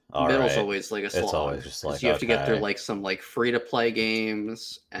like, The all middle's right, always like a it's slog always just because like, you have to get through okay, like some like free to play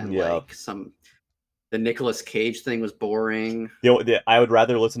games and yep. like some the Nicolas Cage thing was boring. I would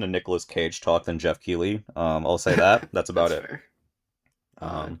rather listen to Nicolas Cage talk than Jeff Keighley. I'll say that. That's about That's it. fair.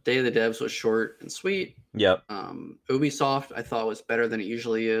 Um, Day of the Devs was short and sweet. yep. Ubisoft I thought was better than it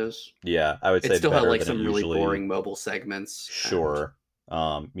usually is. Yeah, I would It say still had better like than it some really usually. boring mobile segments. Sure.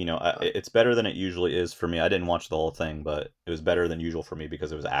 But It's better than it usually is for me. I didn't watch the whole thing, but it was better than usual for me because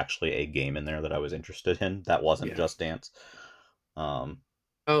there was actually a game in there that I was interested in. That wasn't yeah. Just Dance. Um,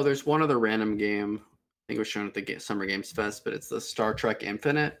 Oh, there's one other random game. I think it was shown at the Summer Games Fest, but it's the Star Trek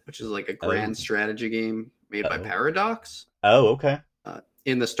Infinite, which is like a oh, grand strategy game made by oh, Paradox oh, okay.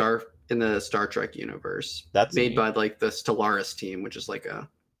 in the Star Trek universe, That's made neat. by like the Stellaris team, which is like a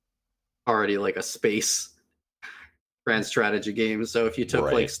already like a space grand strategy game. So if you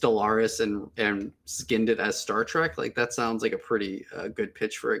took like Right. Stellaris and skinned it as Star Trek, like that sounds like a pretty good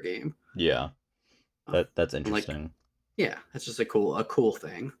pitch for a game. Yeah. Uh, That's and, like interesting. yeah, that's just a cool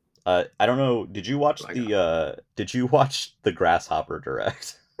thing. I don't know. Did you watch So I got. Did you watch the Grasshopper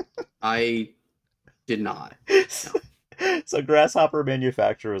Direct? I did not. No. So Grasshopper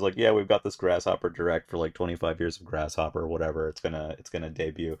manufacturer was like, yeah, we've got this Grasshopper Direct for like 25 years of Grasshopper or whatever. It's gonna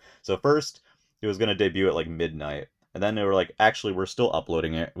debut. So first it was gonna debut at like midnight, and then they were like, actually, we're still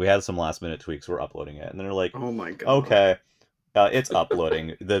uploading it. We had some last minute tweaks. We're uploading it, and then they're like, Oh my god. okay, it's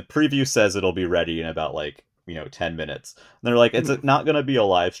uploading. The preview says it'll be ready in about like 10 minutes. And they're like, it's not gonna be a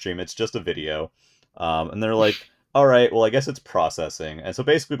live stream. It's just a video. And they're like, all right, well, I guess it's processing. And so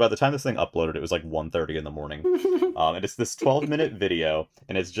basically, by the time this thing uploaded, it was like 1:30 in the morning. And it's this 12-minute video,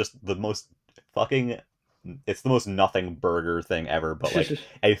 and it's just the most fucking. It's the most nothing burger thing ever, but like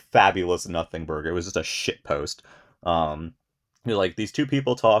a fabulous nothing burger. It was just a shit post. Like these two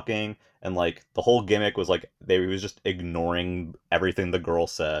people talking, and like the whole gimmick was like they was just ignoring everything the girl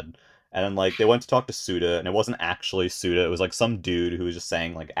said. And then like they went to talk to Suda, and it wasn't actually Suda. It was like some dude who was just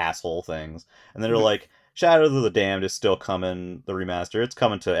saying like asshole things. And then they're like, Shadow of the Damned is still coming, the remaster. It's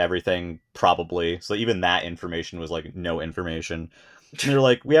coming to everything, probably. So even that information was like no information. And they're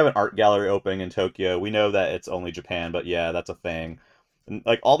like, we have an art gallery opening in Tokyo. We know that it's only Japan, but yeah, that's a thing. And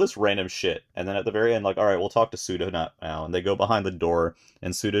like all this random shit. And then at the very end, like, all right, we'll talk to Suda now. And they go behind the door,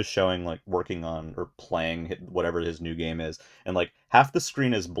 and Suda's showing like working on or playing whatever his new game is. And like half the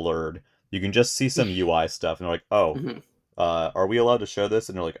screen is blurred. You can just see some UI stuff, and they're like, oh, are we allowed to show this?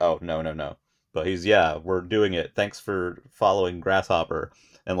 And they're like, oh, no, no, no. But he's, yeah, we're doing it. Thanks for following Grasshopper.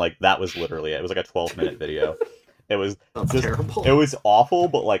 And like that was literally it. It was like a 12-minute video. It was That's terrible. It was awful,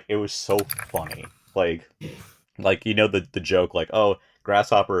 but like it was so funny. Like the joke, like, oh,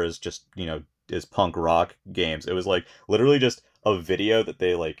 Grasshopper is just is punk rock games. It was like literally just a video that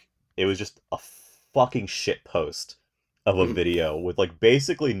they like. It was just a fucking shit post of a video with like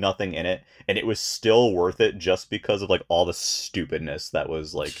basically nothing in it, and it was still worth it just because of like all the stupidness that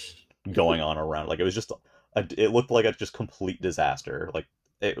was like going on around. Like it was just it looked like a just complete disaster. Like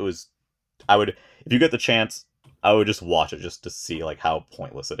it was. I would, if you get the chance, I would just watch it just to see like how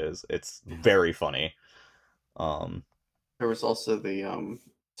pointless it is. It's very funny. There was also the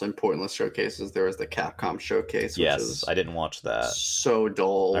some pointless showcases. There was the Capcom showcase, which Yes, is I didn't watch that. so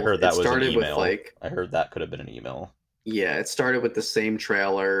dull. I heard that it was an started email. with like I heard that could have been an email. yeah, it started with the same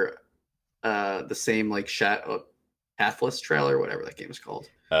trailer, the same like Pathless trailer, whatever that game is called.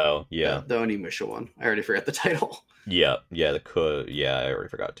 Oh yeah, the Onimusha one. I already forgot the title. yeah, I already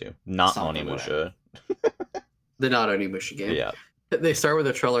forgot to. Not Something, Onimusha. The not Onimusha game. Yeah. They start with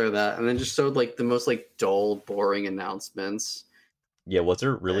a trailer of that, and then just showed like the most like dull, boring announcements. Yeah, was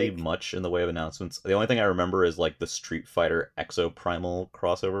there really Like- much in the way of announcements? The only thing I remember is like the Street Fighter Exoprimal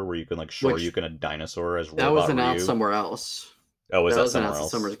crossover where you can like Shoryuken a dinosaur as That Robot was announced Ryu. somewhere else. Oh, was that was somewhere announced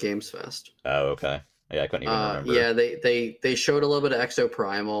else? at Summer's Games Fest. Oh, okay. Yeah, I couldn't even remember. Yeah, they showed a little bit of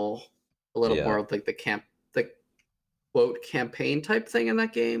Exoprimal, a little Yeah. more of like the quote campaign type thing in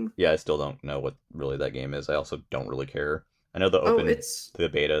that game. Yeah, I still don't know what really that game is. I also don't really care. I know the open the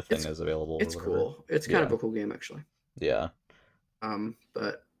beta thing is available. It's cool. It's kind of a cool game actually. Yeah.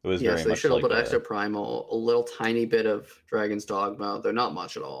 But it was yeah, very so they much showed like a little bit of Exoprimal, a little tiny bit of Dragon's Dogma. They're not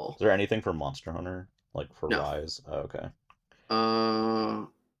much at all. Is there anything for Monster Hunter? Like for No. Rise? Oh, okay.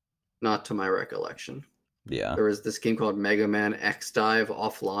 Not to my recollection. Yeah. There was this game called Mega Man X Dive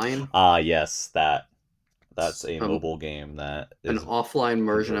Offline. Yes, that's a mobile game that is an offline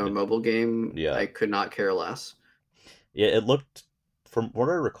version of a mobile game. Yeah. I could not care less. Yeah, it looked, from what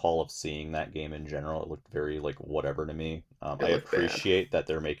I recall of seeing that game in general, it looked very like whatever to me. I appreciate that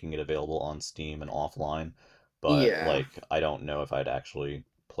they're making it available on Steam and offline, but Yeah. like I don't know if I'd actually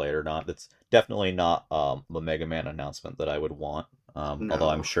play it or not. That's definitely not the Mega Man announcement that I would want. Although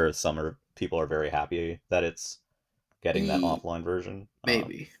I'm sure people are very happy that it's getting that offline version.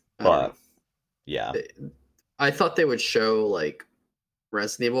 Maybe. But yeah. I thought they would show like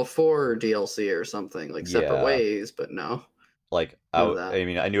Resident Evil 4 or DLC or something, like separate ways, but no. Like I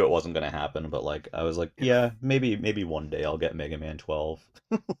mean, I knew it wasn't gonna happen, but like I was like, yeah, maybe one day I'll get Mega Man 12.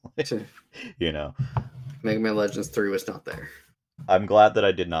 You know. Mega Man Legends 3 was not there. I'm glad that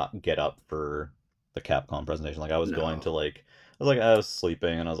I did not get up for the Capcom presentation. Like I was going to I was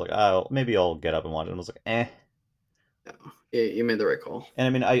sleeping and I was like, oh, maybe I'll get up and watch it. And I was like, eh. No. You made the right call. And I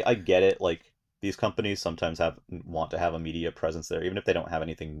mean, I get it. Like these companies sometimes want to have a media presence there, even if they don't have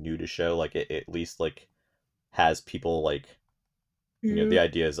anything new to show. Like it at least like has people like, the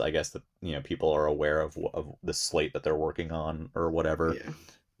idea is, I guess, that people are aware of the slate that they're working on or whatever. Yeah.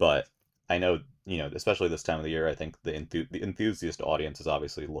 But I know, especially this time of the year, I think the enthusiast audience is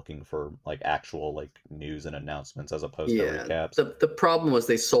obviously looking for like actual like news and announcements as opposed to recaps. The problem was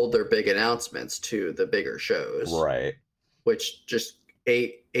they sold their big announcements to the bigger shows, right? Which just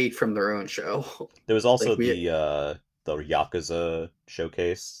ate from their own show. There was also the the Yakuza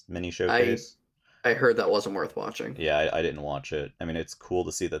showcase, mini I showcase. I heard that wasn't worth watching. Yeah, I didn't watch it. I mean, it's cool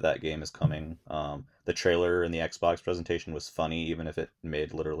to see that that game is coming. The trailer and the Xbox presentation was funny, even if it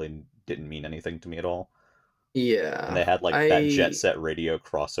made literally didn't mean anything to me at all. And Yeah, they had like that Jet I Set Radio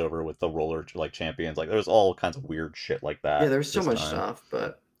crossover with the roller like champions. Like there's all kinds of weird shit like yeah, that there's so this much time. stuff,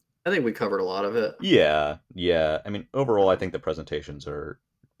 but I think we covered a lot of it. Yeah, yeah. I mean, overall, I Um, think the presentations are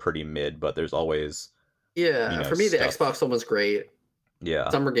pretty mid, but there's always, yeah, for me, the stuff. Xbox one was great. Yeah,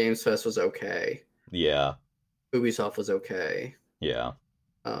 Summer Games Fest was okay. yeah, Ubisoft was okay. yeah.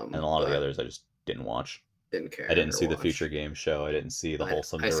 And a lot of the But others I just didn't watch. didn't I care didn't or see the Future watch. Game Show. I didn't see the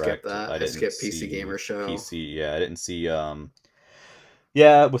Wholesome I skipped Direct. that. I I didn't skipped PC see Gamer Show. PC. Yeah, I didn't see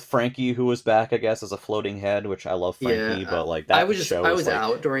yeah, with Frankie who was back, I guess, as a floating head, which I love Frankie, Yeah, but like that show I is was like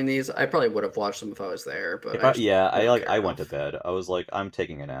out during these. I probably would have watched them if I was there, but if I I just yeah, don't I care went to enough. bed. I was like, I'm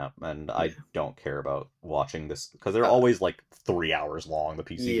taking a nap and I Yeah. don't care about watching this because they're Uh, always like 3 hours long, the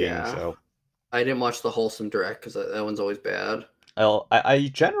PC gaming yeah, show. I didn't watch the Wholesome Direct because that one's always bad. I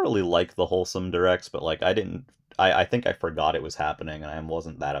generally like the wholesome directs, but like I didn't. I think I forgot it was happening, and I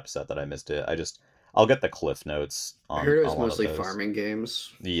wasn't that upset that I missed it. I'll get the cliff notes I heard it on was one of mostly those. farming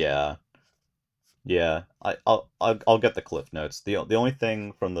games. Yeah, yeah. I'll get the cliff notes. The only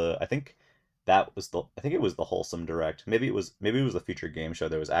thing from the I think it was the wholesome direct. Maybe it was the future game show.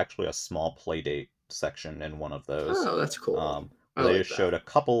 There was actually a small play date section in one of those, Oh, that's cool. I where they like just showed that. a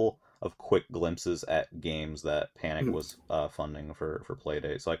couple of quick glimpses at games that Panic Hmm. was funding for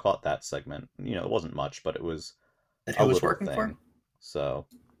Playdate. So I caught that segment. It wasn't much, but it was That a who was little working for? thing. So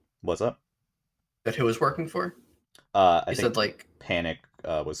what's up? That who was working for? I You said think like, Panic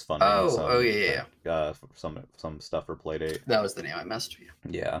was funding oh yeah, yeah, yeah. some stuff for Playdate. That was the name I messed with.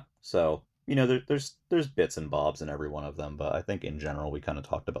 Yeah. So there's bits and bobs in every one of them, but I think in general we kind of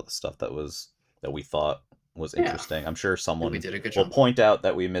talked about the stuff that we thought was Yeah, interesting. I'm sure I think we someone did a good will job. point out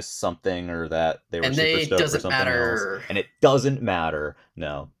that we missed something or that they were And super they stoked for doesn't something else, matter. and it doesn't matter.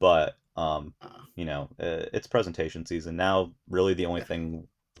 No, but Uh, it's presentation season now. Really, the only yeah, thing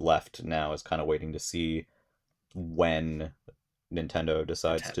left now is kind of waiting to see when Nintendo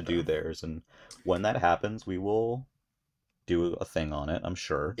decides to do Nintendo. theirs, and when that happens, we will do a thing on it. I'm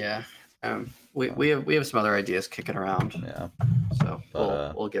sure. Yeah. Um, We have some other ideas kicking around, yeah, so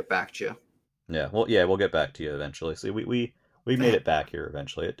but we'll get back to you. yeah, we'll get back to you eventually. See, we made Yeah, it back here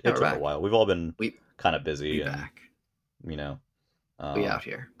eventually. yeah, It we're took a back. while. We've all been We kind of busy, and back. you know, We um, out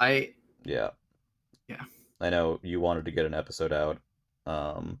here. yeah. Yeah. I know you wanted to get an episode out,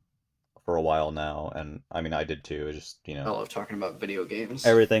 um, for a while now, and I mean I did too. It's just I love talking about video games.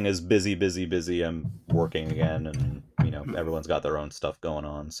 everything is busy, busy, busy. I'm working again, and Hmm. everyone's got their own stuff going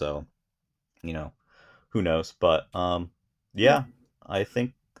on, so you know who knows. But Yeah. yeah, I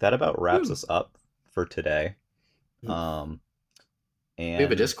think that about wraps Woo. us up for today. Hmm. Um, We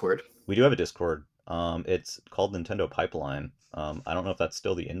have a and Discord. we do have a Discord. It's called Nintendo Pipeline. I don't know if that's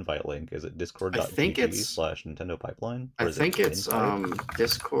still the invite link. Is it I think discord.gg it's slash Nintendo Pipeline? I Or is it think it's Ninpipe?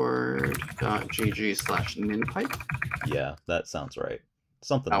 discord.gg/ninpipe. Yeah, that sounds right.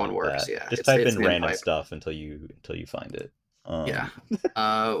 Something That one like works. that. Yeah, Just type it's in random ninpipe. stuff until you find it. Yeah.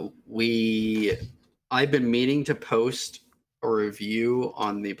 Um, We I've been meaning to post a review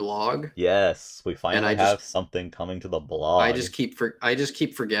on the blog, yes, we and finally have something coming to the blog. I just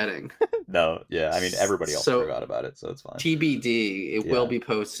keep forgetting. No, yeah, I mean everybody else So forgot about it, so it's fine. TBD, it will Yeah, be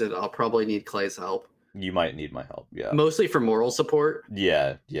posted. I'll probably need Clay's help, you might need my help. Yeah, mostly for moral support.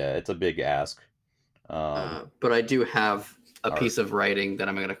 yeah, it's a big ask. But I do have a Our piece of writing that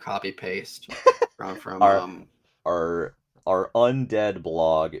I'm going to copy paste from our our our undead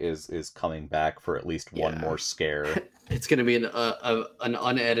blog is coming back for at least one yeah. more scare. It's going to be an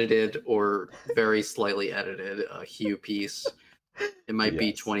unedited or very slightly edited Hue piece. It might be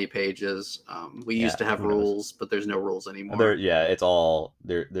Yes. 20 pages. We Yeah, used to have who knows? rules, but there's no rules There, anymore. yeah, it's all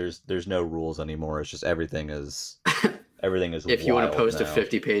there's no rules anymore. It's just everything is If you want to wild post a now.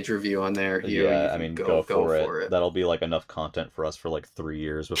 50-page review on there, you Yeah, I can mean, go go for it. for it. That'll be like enough content for us for like 3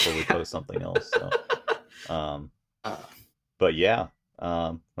 years before we post something else. So, um, uh, but yeah,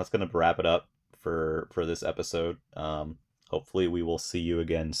 that's gonna wrap it up for this episode. Hopefully we will see you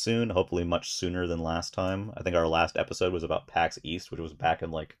again soon. Hopefully much sooner than last time. I think our last episode was about PAX East, which was back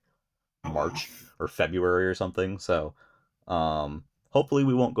in like oh wow. March or February or something. So, hopefully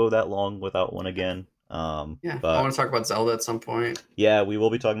we won't go that long without one again. Yeah, I But want to talk about Zelda at some point. yeah, we will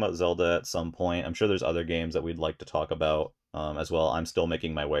be talking about Zelda at some point. I'm sure there's other games that we'd like to talk about as well. I'm still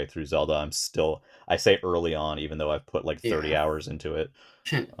making my way through Zelda. I say early on, even though I've put like 30 Yeah. hours into it.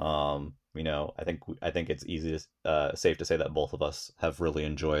 I think it's safe to say that both of us have really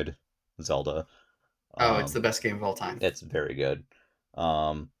enjoyed Zelda. Oh, it's Um, the best game of all time. it's very good.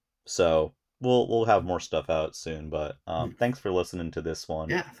 Um, so we'll have more stuff out soon, but Hmm. thanks for listening to this one.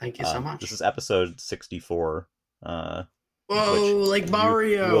 Yeah, thank you so This much. is episode 64, uh, which Whoa, like you will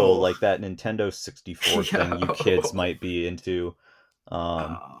Mario. like that Nintendo 64 thing you kids Yo. might be into.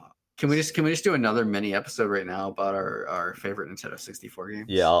 Um, Uh, can we just do another mini episode right now about our favorite Nintendo 64 yeah,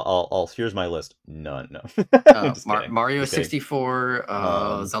 games? I'll here's my list. None, no. Just kidding. Mario Just kidding. 64,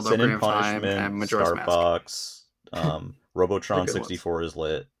 Zelda Sin Ocarina and of Time, Punishment, and Majora's Star Mask. Fox, The Robotron good ones. 64 is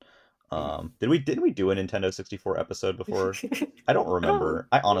lit. Mhm. Didn't we do a Nintendo 64 episode before? I don't I don't. remember.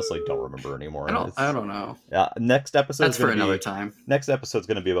 I honestly don't remember I anymore. don't. I It's don't know. next episode is That's for gonna another be time.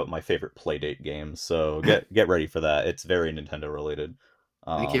 about my favorite Playdate games. So get ready for that. It's very Nintendo related.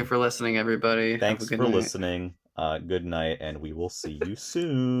 Thank you Um, for listening, everybody. Have a Thanks good for night. listening. Good night, and we will see you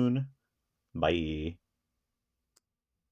soon. Bye.